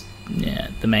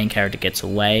the main character gets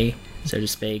away, so to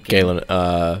speak. Galen,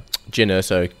 Jyn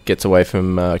Erso gets away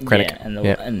from Krennic.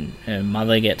 Yeah, and her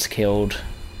mother gets killed.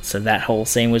 So that whole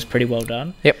scene was pretty well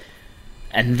done. Yep.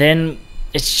 And then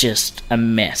it's just a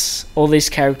mess. All these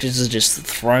characters are just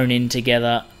thrown in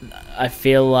together. I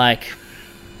feel like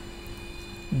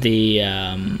the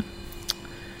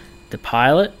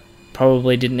pilot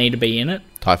probably didn't need to be in it.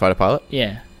 TIE Fighter pilot?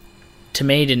 Yeah. To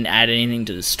me, didn't add anything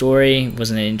to the story.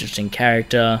 Wasn't an interesting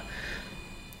character.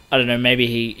 I don't know.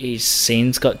 Maybe his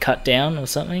scenes got cut down or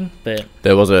something. But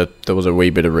There was a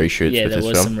wee bit of reshoots yeah, with there this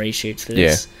was film. some reshoots for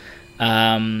this.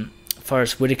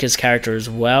 Forrest Whitaker's character as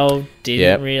well didn't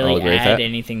Yep, I'll really agree with add that.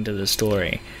 anything to the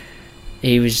story.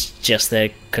 He was just there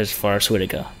because Forrest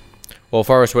Whitaker. Well,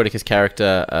 Forrest Whitaker's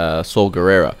character, Saul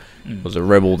Guerrero, was a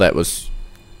rebel that was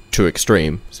too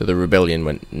extreme. So the rebellion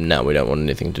went, no, we don't want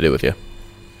anything to do with you.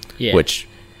 Yeah. Which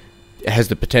has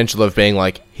the potential of being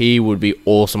like, he would be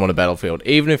awesome on a battlefield.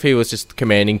 Even if he was just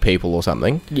commanding people or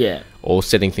something. Yeah. Or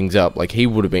setting things up. Like, he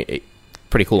would have been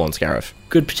pretty cool on Scarif.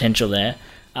 Good potential there.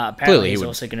 Clearly Apparently he he's would.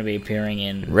 also going to be appearing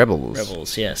in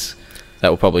Rebels. Yes. That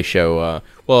will probably show,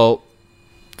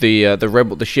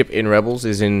 the ship in Rebels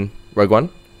is in Rogue One.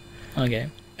 Okay.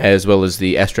 As well as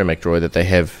the astromech droid that they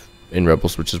have in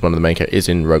Rebels, which is one of the main characters, is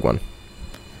in Rogue One.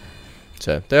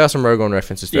 So there are some Rogue One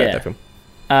references throughout that film.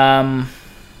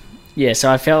 Yeah,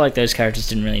 so I felt like those characters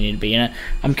didn't really need to be in it.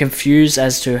 I'm confused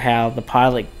as to how the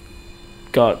pilot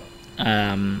got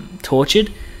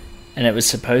tortured, and it was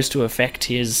supposed to affect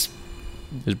his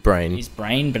brain.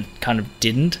 but it kind of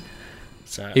didn't.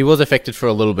 So He was affected for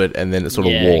a little bit, and then it sort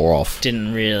of wore off.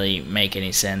 Didn't really make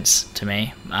any sense to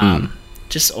me.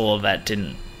 Just all of that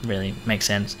didn't really make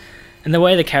sense. And the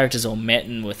way the characters all met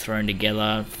and were thrown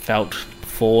together felt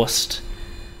forced.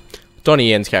 Donnie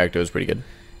Yen's character was pretty good.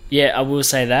 Yeah, I will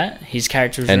say that. His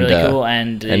character was And, really cool.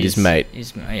 And his mate.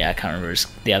 I can't remember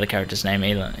the other character's name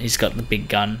either. He's got the big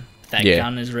gun. That Yeah.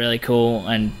 gun is really cool.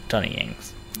 And Donnie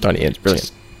Yen's Donnie Yen's brilliant.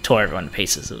 just tore everyone to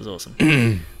pieces. It was awesome.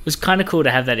 It was kind of cool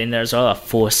to have that in there as well. A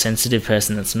Force-sensitive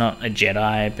person that's not a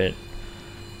Jedi, but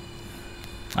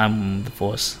I'm the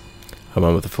Force. I'm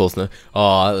on with the Force now.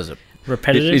 Oh, that was a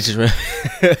repetitive. It's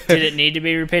just, Did it need to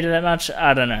be repeated that much?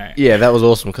 I don't know. yeah, that was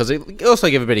awesome because it also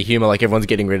gave a bit of humor. Like everyone's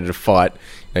getting ready to fight,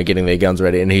 getting their guns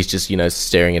ready, and he's just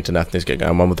staring into nothing. He's going,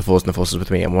 "I'm one with the Force, and the Force is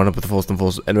with me. I'm one with the Force, and the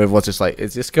Force," and everyone's just like,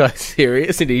 "Is this guy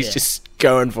serious?" And he's just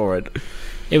going for it.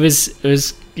 It was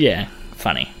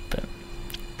funny, but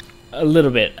a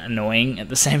little bit annoying at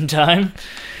the same time.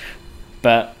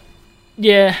 But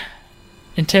yeah,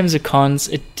 in terms of cons,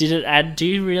 did it add? Do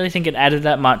you really think it added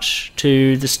that much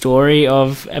to the story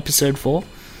of Episode 4?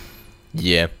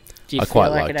 Yeah, Do you I feel quite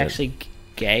like liked it it. actually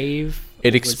gave?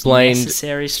 It was explained.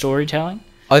 necessary storytelling.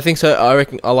 I think so. I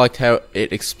reckon I liked how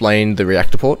it explained the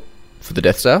reactor port for the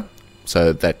Death Star,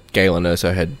 so that Galen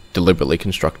Erso had deliberately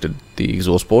constructed the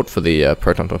exhaust port for the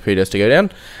proton torpedoes to go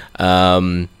down.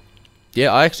 I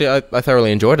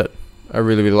thoroughly enjoyed it. I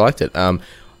really, really liked it.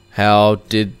 How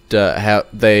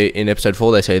they in episode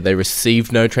 4 they say they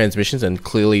received no transmissions and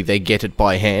clearly they get it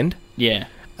by hand. Yeah.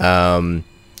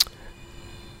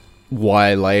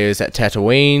 Why Leia's at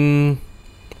Tatooine?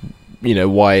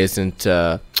 Why isn't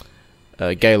Bail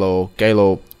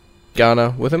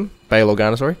Organa with him? Bail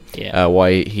Organa, sorry. Yeah.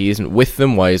 Why he isn't with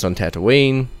them? Why he's on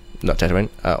Tatooine? Not Tatooine.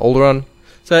 Alderaan.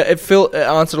 So it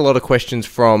answered a lot of questions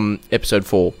from episode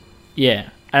 4. Yeah.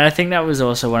 And I think that was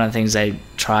also one of the things they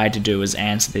tried to do, was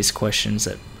answer these questions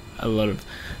that a lot of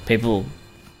people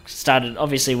started.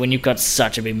 Obviously, when you've got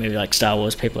such a big movie like Star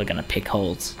Wars, people are going to pick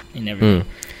holes in everything.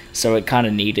 So it kind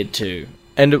of needed to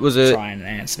And it was try and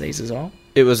answer these as well.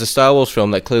 It was a Star Wars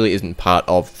film that clearly isn't part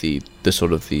of the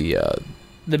sort of the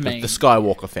main,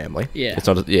 Skywalker family. Yeah. It's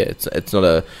not. It's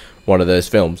not one of those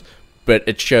films. But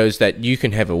it shows that you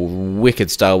can have a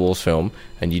wicked Star Wars film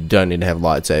and you don't need to have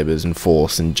lightsabers and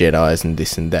Force and Jedis and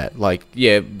this and that. Like,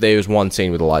 yeah, there was one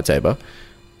scene with a lightsaber,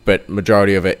 but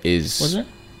majority of it is... Was it?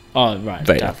 Oh, right.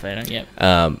 Vader. Darth Vader, yep.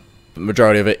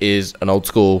 Majority of it is an old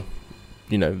school,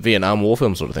 Vietnam War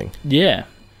film sort of thing. Yeah.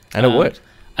 And it worked.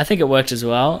 I think it worked as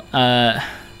well. I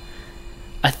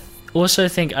also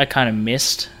think I kind of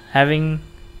missed having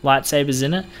lightsabers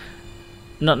in it.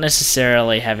 Not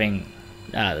necessarily having...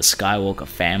 the Skywalker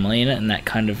family in it and that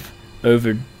kind of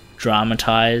over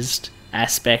dramatized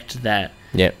aspect that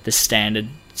the standard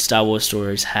Star Wars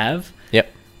stories have. Yep.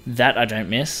 That I don't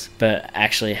miss, but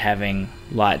actually having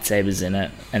lightsabers in it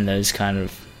and those kind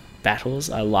of battles,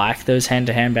 I like those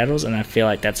hand-to-hand battles, and I feel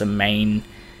like that's a main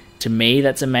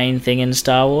thing in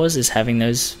Star Wars, is having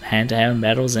those hand-to-hand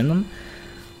battles in them.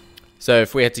 So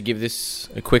if we had to give this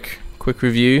a quick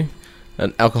review,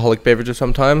 an alcoholic beverage of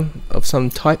some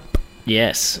type.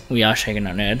 Yes, we are Shaken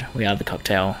Not Nerd. We are the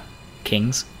cocktail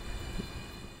kings.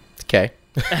 Okay.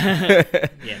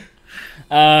 Yeah.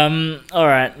 All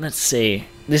right. Let's see.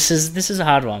 This is a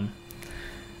hard one.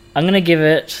 I'm gonna give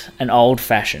it an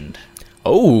old-fashioned.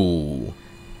 Oh.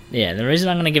 Yeah. The reason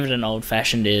I'm gonna give it an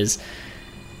old-fashioned is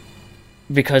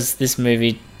because this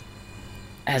movie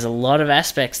has a lot of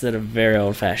aspects that are very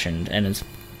old-fashioned, and it's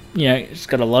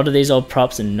got a lot of these old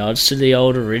props and nods to the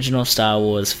old original Star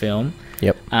Wars film.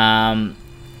 Yep.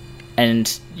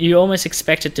 And you almost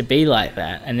expect it to be like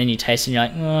that, and then you taste it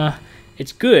and you're like,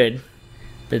 it's good,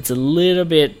 but it's a little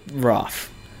bit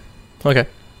rough. Okay.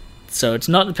 So it's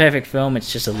not the perfect film,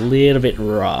 it's just a little bit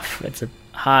rough. It's a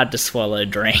hard to swallow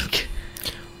drink.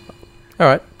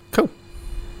 Alright, cool.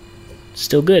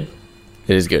 Still good.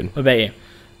 It is good. What about you?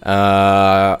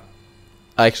 I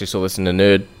actually saw this in a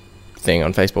nerd thing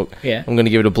on Facebook. Yeah. I'm going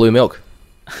to give it a blue milk.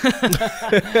 I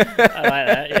like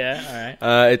that, yeah,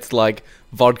 alright. It's like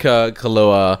vodka,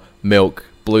 Kahlua, milk,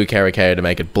 blue Caracare to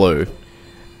make it blue.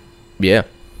 Yeah.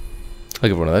 I'll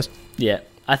give it one of those. Yeah,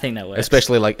 I think that works.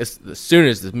 Especially like as soon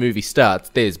as the movie starts,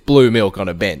 there's blue milk on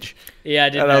a bench. Yeah, I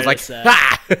did And I was like, that.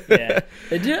 ah! Yeah.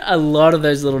 They do a lot of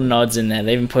those little nods in there.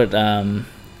 They even put, a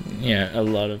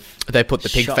lot of... They put the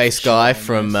pig Shot face for guy shot on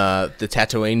from the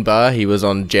Tatooine bar. He was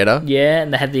on Jeddah. Yeah,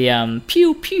 and they had the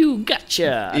pew pew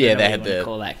gotcha. I Yeah, don't know they what had you wanna the-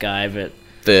 call that guy, but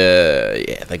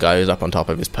The guy who's up on top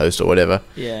of his post or whatever.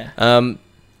 yeah,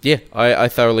 Yeah, I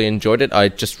thoroughly enjoyed it. I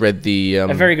just read the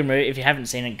a very good movie. If you haven't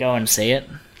seen it, go and see it.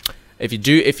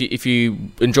 if you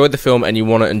enjoyed the film and you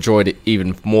want to enjoy it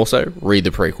even more so, read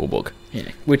the prequel book. Yeah,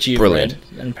 which you've Brilliant.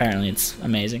 read, and apparently it's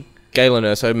amazing. Galen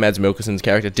Erso, Mads Mikkelsen's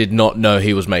character, did not know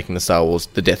he was making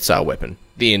the Death Star weapon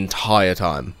the entire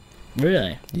time.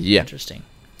 Really? Yeah. Interesting.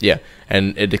 Yeah,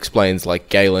 and it explains like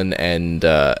Galen and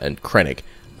Krennic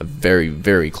are very,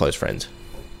 very close friends.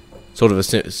 Sort of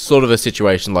a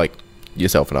situation like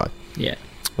yourself and I. Yeah.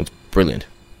 It's brilliant,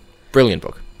 brilliant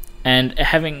book. And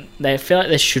they feel like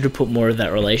they should have put more of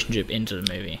that relationship into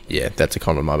the movie. Yeah, that's a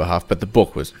con on my behalf, but the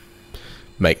book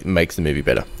makes the movie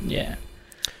better. Yeah.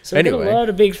 So we've got Anyway. a lot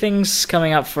of big things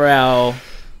coming up for our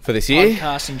for this year.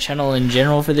 podcasting channel in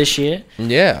general for this year.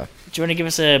 Yeah. Do you want to give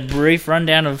us a brief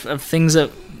rundown of things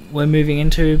that we're moving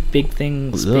into? Big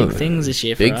things this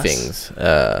year for Big us. things.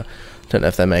 Don't know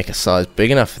if they make a size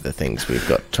big enough for the things we've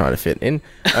got trying to fit in.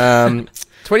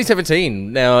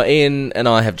 2017. Now, Ian and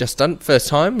I have just done first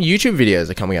time. YouTube videos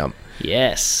are coming up.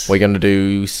 Yes. We're going to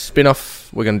do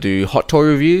spin-off. We're going to do hot toy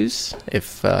reviews.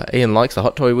 If Ian likes the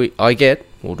hot toy I get,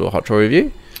 we'll do a hot toy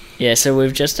review. Yeah, so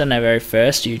we've just done our very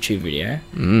first YouTube video,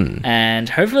 and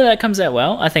hopefully that comes out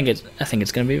well. I think it's going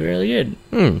to be really good,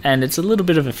 and it's a little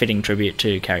bit of a fitting tribute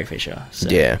to Carrie Fisher. So.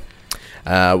 Yeah.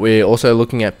 We're also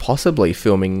looking at possibly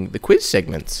filming the quiz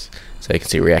segments, so you can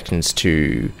see reactions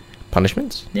to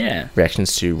punishments,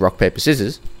 reactions to rock, paper,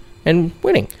 scissors, and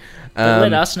winning. But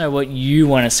let us know what you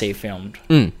want to see filmed.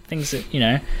 Things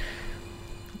that,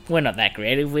 we're not that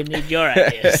creative. We need your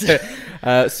ideas.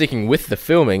 Sticking with the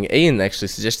filming, Ian actually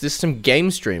suggested some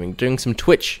game streaming, doing some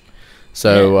Twitch.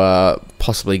 So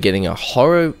possibly getting a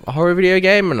horror video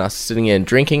game and us sitting here and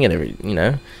drinking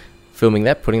and filming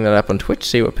that, putting that up on Twitch,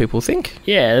 see what people think.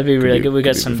 Yeah, that'd be really good. We've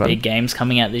got some big games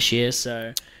coming out this year,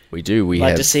 so we do. We like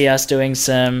have to see us doing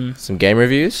some game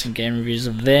reviews,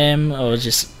 of them, or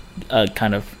just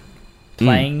kind of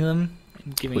playing them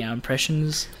and giving our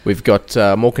impressions. We've got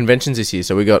more conventions this year,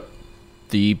 so we got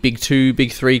the big 2,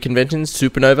 big 3 conventions,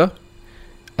 Supernova.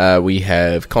 We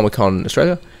have Comic-Con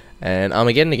Australia and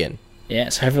Armageddon again. Yeah,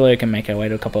 so hopefully we can make our way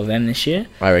to a couple of them this year.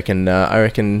 I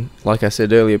reckon, like I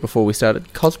said earlier before we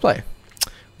started, cosplay.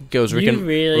 Girls, Rick and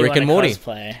Morty.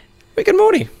 Cosplay. Rick and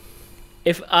Morty.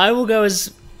 If I will go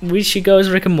as... We should go as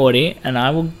Rick and Morty, and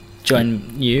I will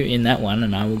join you in that one,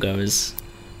 and I will go as...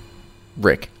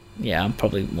 Rick. Yeah, I'm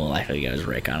probably more likely to go as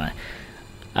Rick, aren't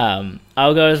I?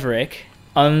 I'll go as Rick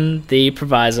on the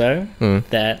proviso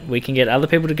that we can get other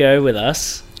people to go with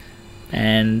us,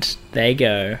 and they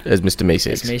go as Mr.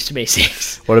 Meeseeks. As Mr.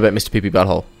 Meeseeks. What about Mr. Pee Pee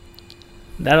Butthole?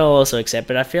 That'll also accept,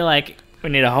 but I feel like we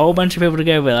need a whole bunch of people to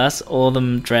go with us, all of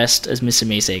them dressed as Mr.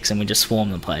 Meeseeks, and we just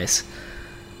swarm the place.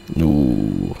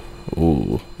 Ooh,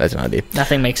 that's an idea.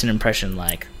 Nothing makes an impression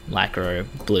like lycra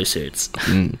blue suits.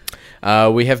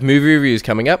 We have movie reviews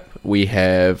coming up. We're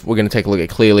going to take a look at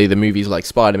clearly the movies like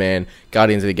Spider-Man,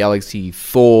 Guardians of the Galaxy,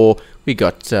 Thor. We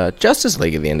got Justice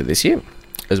League at the end of this year,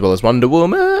 as well as Wonder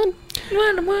Woman,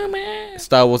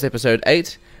 Star Wars Episode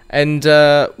 8, and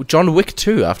John Wick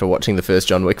 2 after watching the first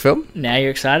John Wick film. Now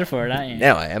you're excited for it, aren't you?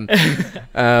 Now I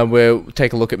am. We'll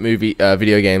take a look at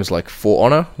video games like For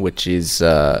Honor, which is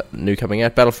new coming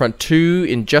out, Battlefront 2,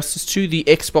 Injustice 2, the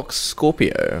Xbox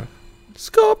Scorpio.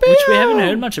 Which we haven't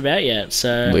heard much about yet,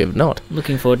 so... We have not.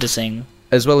 Looking forward to seeing...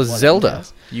 As well as Zelda.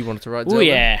 You wanted to write Zelda? Oh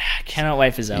yeah, cannot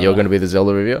wait for Zelda. You're going to be the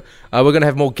Zelda reviewer. We're going to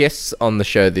have more guests on the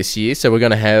show this year, so we're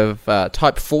going to have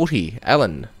Type 40,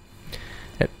 Alan.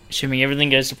 Assuming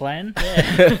everything goes to plan.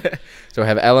 Yeah. So we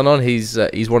have Alan on. He's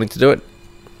wanting to do it.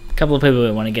 A couple of people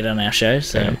we want to get on our show,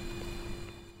 so...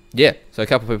 Yeah, so a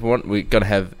couple of people we're going to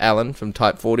have Alan from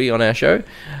Type 40 on our show,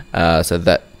 so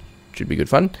that should be good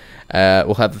fun.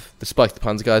 We'll have the Spike the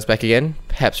Puns guys back again,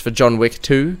 perhaps for John Wick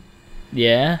 2.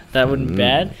 Yeah, that wouldn't be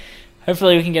bad.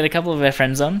 Hopefully we can get a couple of our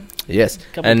friends on. Yes,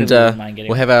 and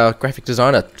we'll have our graphic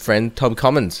designer friend, Tom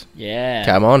Commons. Yeah.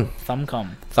 Come on.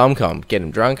 Thumbcom. Get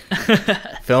him drunk.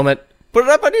 Film it. Put it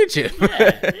up on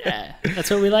YouTube. Yeah. That's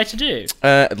what we like to do.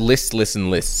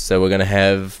 Lists. So we're going to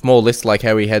have more lists like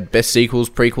how we had best sequels,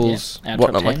 prequels,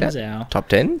 whatnot like that. Our top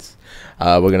 10s.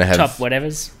 We're going to have... Top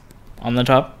whatevers. On the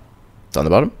top. It's on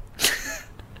the bottom.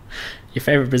 Your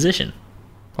favourite position?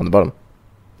 On the bottom.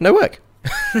 No work.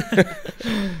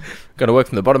 Got to work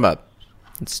from the bottom up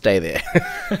and stay there.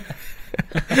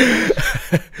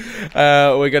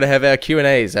 We're going to have our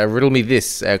Q&As, our Riddle Me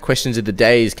This, our Questions of the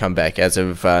Days come back as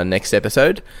of next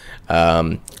episode.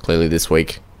 Clearly this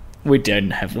week we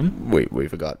don't have them. We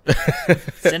forgot.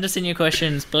 Send us in your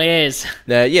questions, please.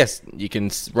 Yes, you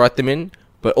can write them in,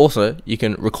 but also you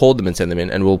can record them and send them in,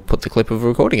 and we'll put the clip of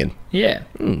recording in. Yeah.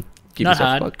 Not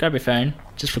hard. Grab your phone.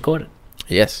 Just record it.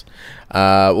 Yes.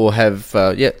 We'll have,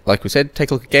 like we said,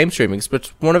 take a look at game streaming.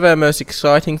 But one of our most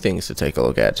exciting things to take a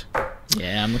look at.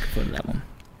 Yeah, I'm looking forward to that one.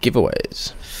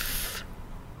 Giveaways.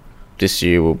 This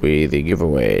year will be the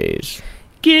giveaways.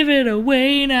 Give it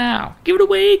away now. Give it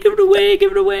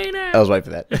away now. I was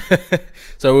waiting for that.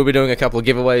 So we'll be doing a couple of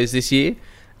giveaways this year.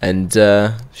 And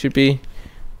should be,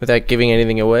 without giving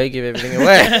anything away, give everything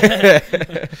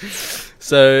away.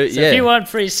 So if you want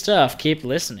free stuff, keep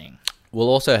listening. We'll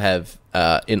also have,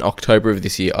 in October of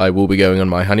this year, I will be going on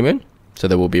my honeymoon. So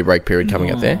there will be a break period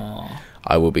coming up there.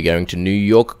 I will be going to New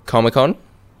York Comic Con.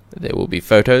 There will be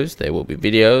photos, there will be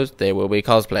videos, there will be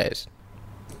cosplays.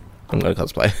 I'm going to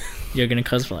cosplay. You're going to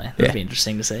cosplay? That'd be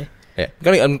interesting to see.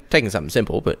 Yeah, I'm taking something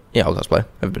simple, but yeah, I'll cosplay.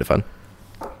 Have a bit of fun.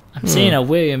 I'm seeing a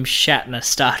William Shatner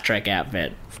Star Trek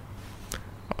outfit.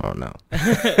 Oh no.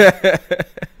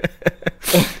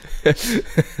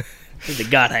 With the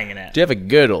gut hanging out. Do you have a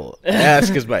girdle?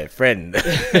 Ask as my friend.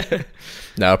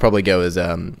 No, I'll probably go as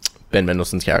Ben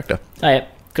Mendelsohn's character. Oh, yeah.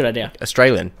 Good idea.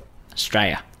 Australian.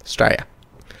 Australia.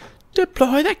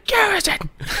 Deploy the garrison.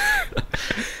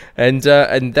 and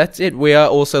that's it. We are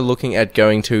also looking at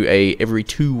going to a every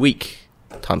 2 week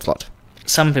time slot.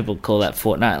 Some people call that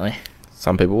fortnightly.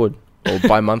 Some people would. Or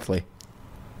bi-monthly.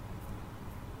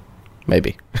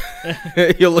 Maybe.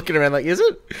 You're looking around like, is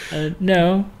it?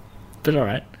 No, but all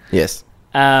right. Yes.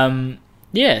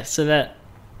 Yeah, so that...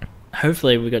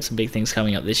 Hopefully we've got some big things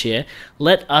coming up this year.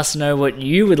 Let us know what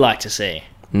you would like to see.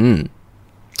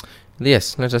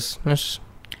 Yes, let us know.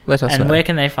 And where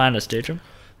can they find us, Dutram?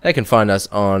 They can find us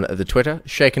on the Twitter,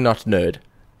 Shaken Not Nerd.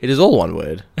 It is all one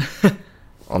word.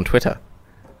 On Twitter.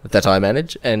 That I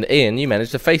manage. And Ian, you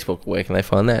manage the Facebook. Where can they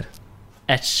find that?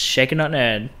 At Shaken Not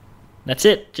Nerd. That's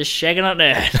it. Just Shaken Not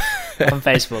Nerd on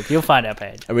Facebook. You'll find our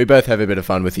page. And we both have a bit of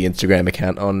fun with the Instagram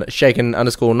account on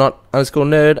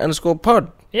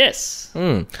shaken_not_nerd_pod. Yes.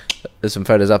 There's some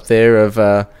photos up there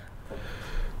of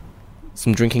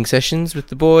some drinking sessions with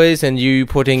the boys, and you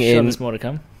putting in... There's more to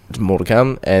come. There's more to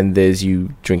come, and there's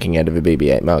you drinking out of a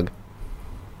BB-8 mug.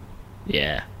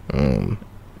 Yeah.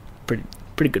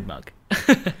 Pretty good mug.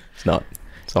 It's not.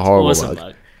 It's a horrible Awesome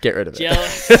mug. Get rid of it.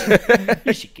 Jealous.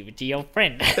 You should give it to your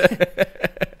friend.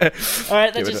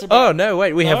 Alright, that's just about... Oh, no,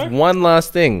 wait. We have one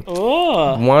last thing.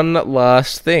 Oh. One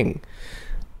last thing.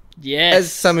 Yes.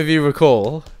 As some of you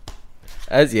recall...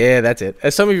 that's it.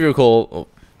 As some of you recall... Or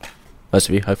most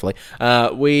of you, hopefully.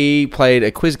 We played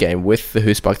a quiz game with the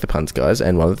Who Spiked the Puns guys,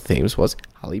 and one of the themes was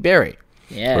Halle Berry.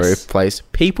 Yes. Where we place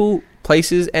people,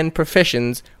 places, and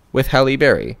professions with Halle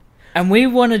Berry. And we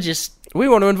want to just... We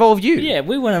want to involve you. Yeah,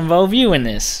 we want to involve you in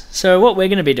this. So what we're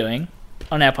going to be doing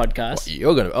on our podcast...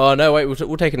 You're going to... Oh, no, wait.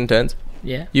 We'll take it in turns.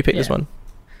 Yeah. You pick this one.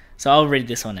 So I'll read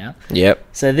this one out. Yep.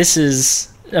 So this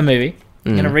is a movie.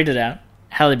 I'm going to read it out.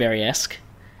 Halle Berry-esque.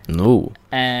 No.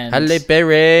 And Halle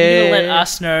Berry. you're going to let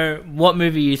us know what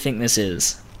movie you think this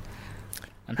is.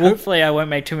 And hopefully I won't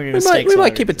make too many mistakes. We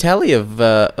might keep a tally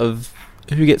of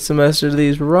who gets the most of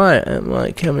these right. It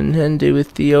might come in handy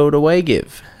with the old away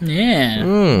give. Yeah.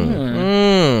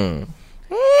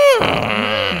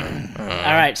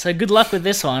 Alright, so good luck with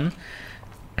this one.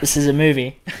 This is a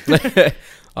movie.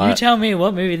 You tell me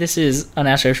what movie this is on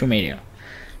our social media.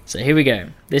 So here we go.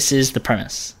 This is the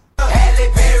premise.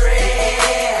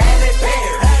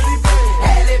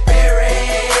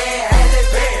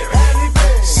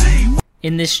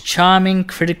 In this charming,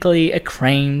 critically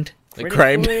acclaimed...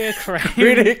 Good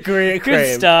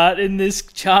start in this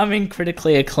charming,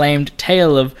 critically acclaimed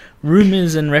tale of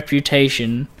rumours and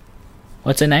reputation.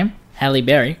 What's her name? Halle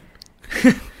Berry.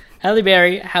 Halle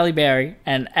Berry,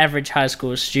 an average high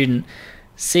school student,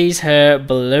 sees her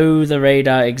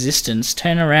below-the-radar existence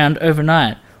turn around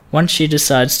overnight once she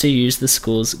decides to use the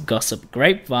school's gossip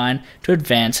grapevine to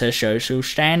advance her social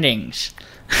standings.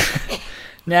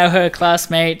 Now her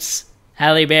classmates,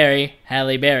 Halle Berry,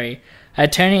 are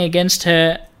turning against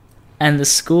her, and the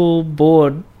school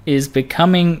board is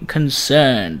becoming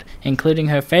concerned, including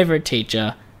her favourite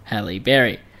teacher, Halle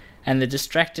Berry, and the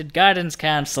distracted guidance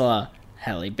counsellor,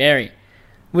 Halle Berry.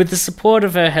 With the support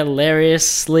of her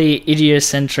hilariously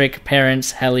idiocentric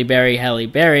parents, Halle Berry,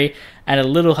 and a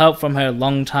little help from her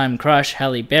longtime crush,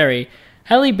 Halle Berry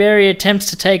attempts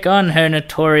to take on her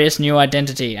notorious new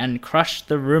identity and crush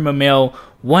the rumour mill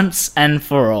once and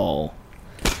for all.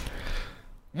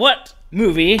 What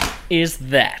movie is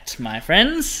that, my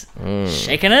friends?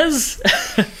 Shakeners?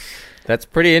 That's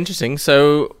pretty interesting.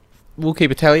 So we'll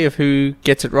keep a tally of who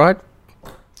gets it right.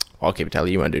 I'll keep a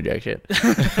tally. You won't do jack shit.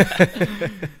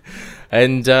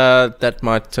 And that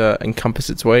might encompass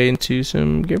its way into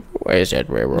some giveaways that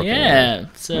we're working on. Yeah,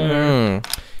 so...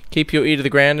 Keep your ear to the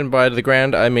ground, and by to the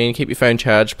ground, I mean keep your phone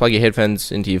charged, plug your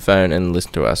headphones into your phone, and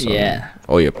listen to us.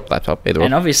 Or your laptop, either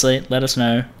And or. obviously, let us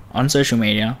know on social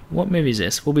media what movie is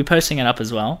this. We'll be posting it up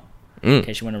as well, in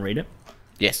case you want to read it.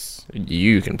 Yes,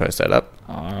 you can post that up.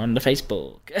 On the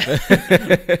Facebook.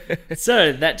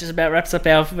 So, that just about wraps up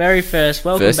our very first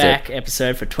Welcome Back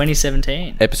episode for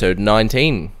 2017. Episode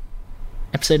 19.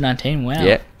 Episode 19, wow.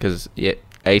 Yeah, because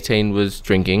 18 was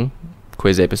drinking,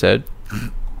 quiz episode.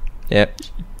 Yep.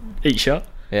 Are you sure?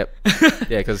 Yep.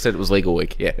 Yeah, because I said it was legal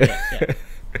week. Yeah.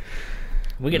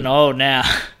 We're getting old now.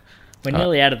 We're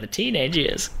nearly out of the teenage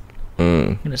years.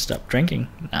 I'm going to stop drinking.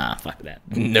 Nah, fuck that.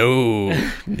 No.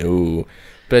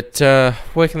 But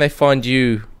where can they find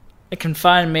you? They can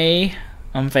find me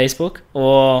on Facebook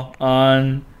or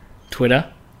on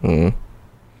Twitter.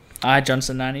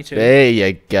 iJohnson92. There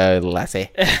you go, lassie.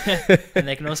 And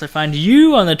they can also find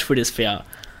you on the Twitter sphere.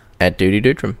 At Duty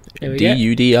Dutram. There we go.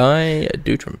 D-U-D-I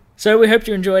Dutram. So we hope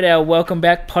you enjoyed our Welcome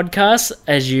Back podcast.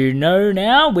 As you know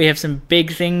now, we have some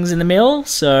big things in the mill,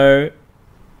 so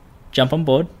jump on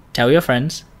board, tell your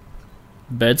friends.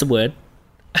 Bird's a word.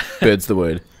 Bird's the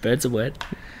word. Bird's a word.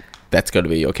 That's got to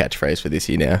be your catchphrase for this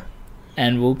year now.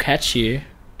 And we'll catch you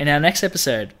in our next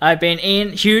episode. I've been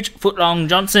Ian Huge Footlong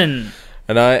Johnson.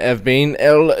 And I have been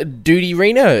El Duty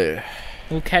Reno.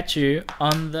 We'll catch you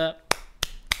on the...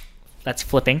 That's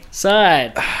flipping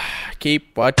side.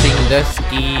 Keep watching the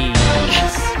skis.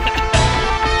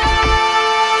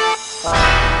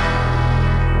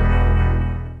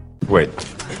 Wait.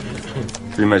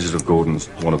 3 measures of Gordon's,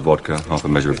 1 of vodka, half a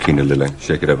measure of quinoa lily.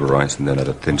 Shake it over rice and then add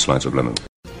a thin slice of lemon.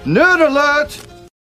 Nerd alert!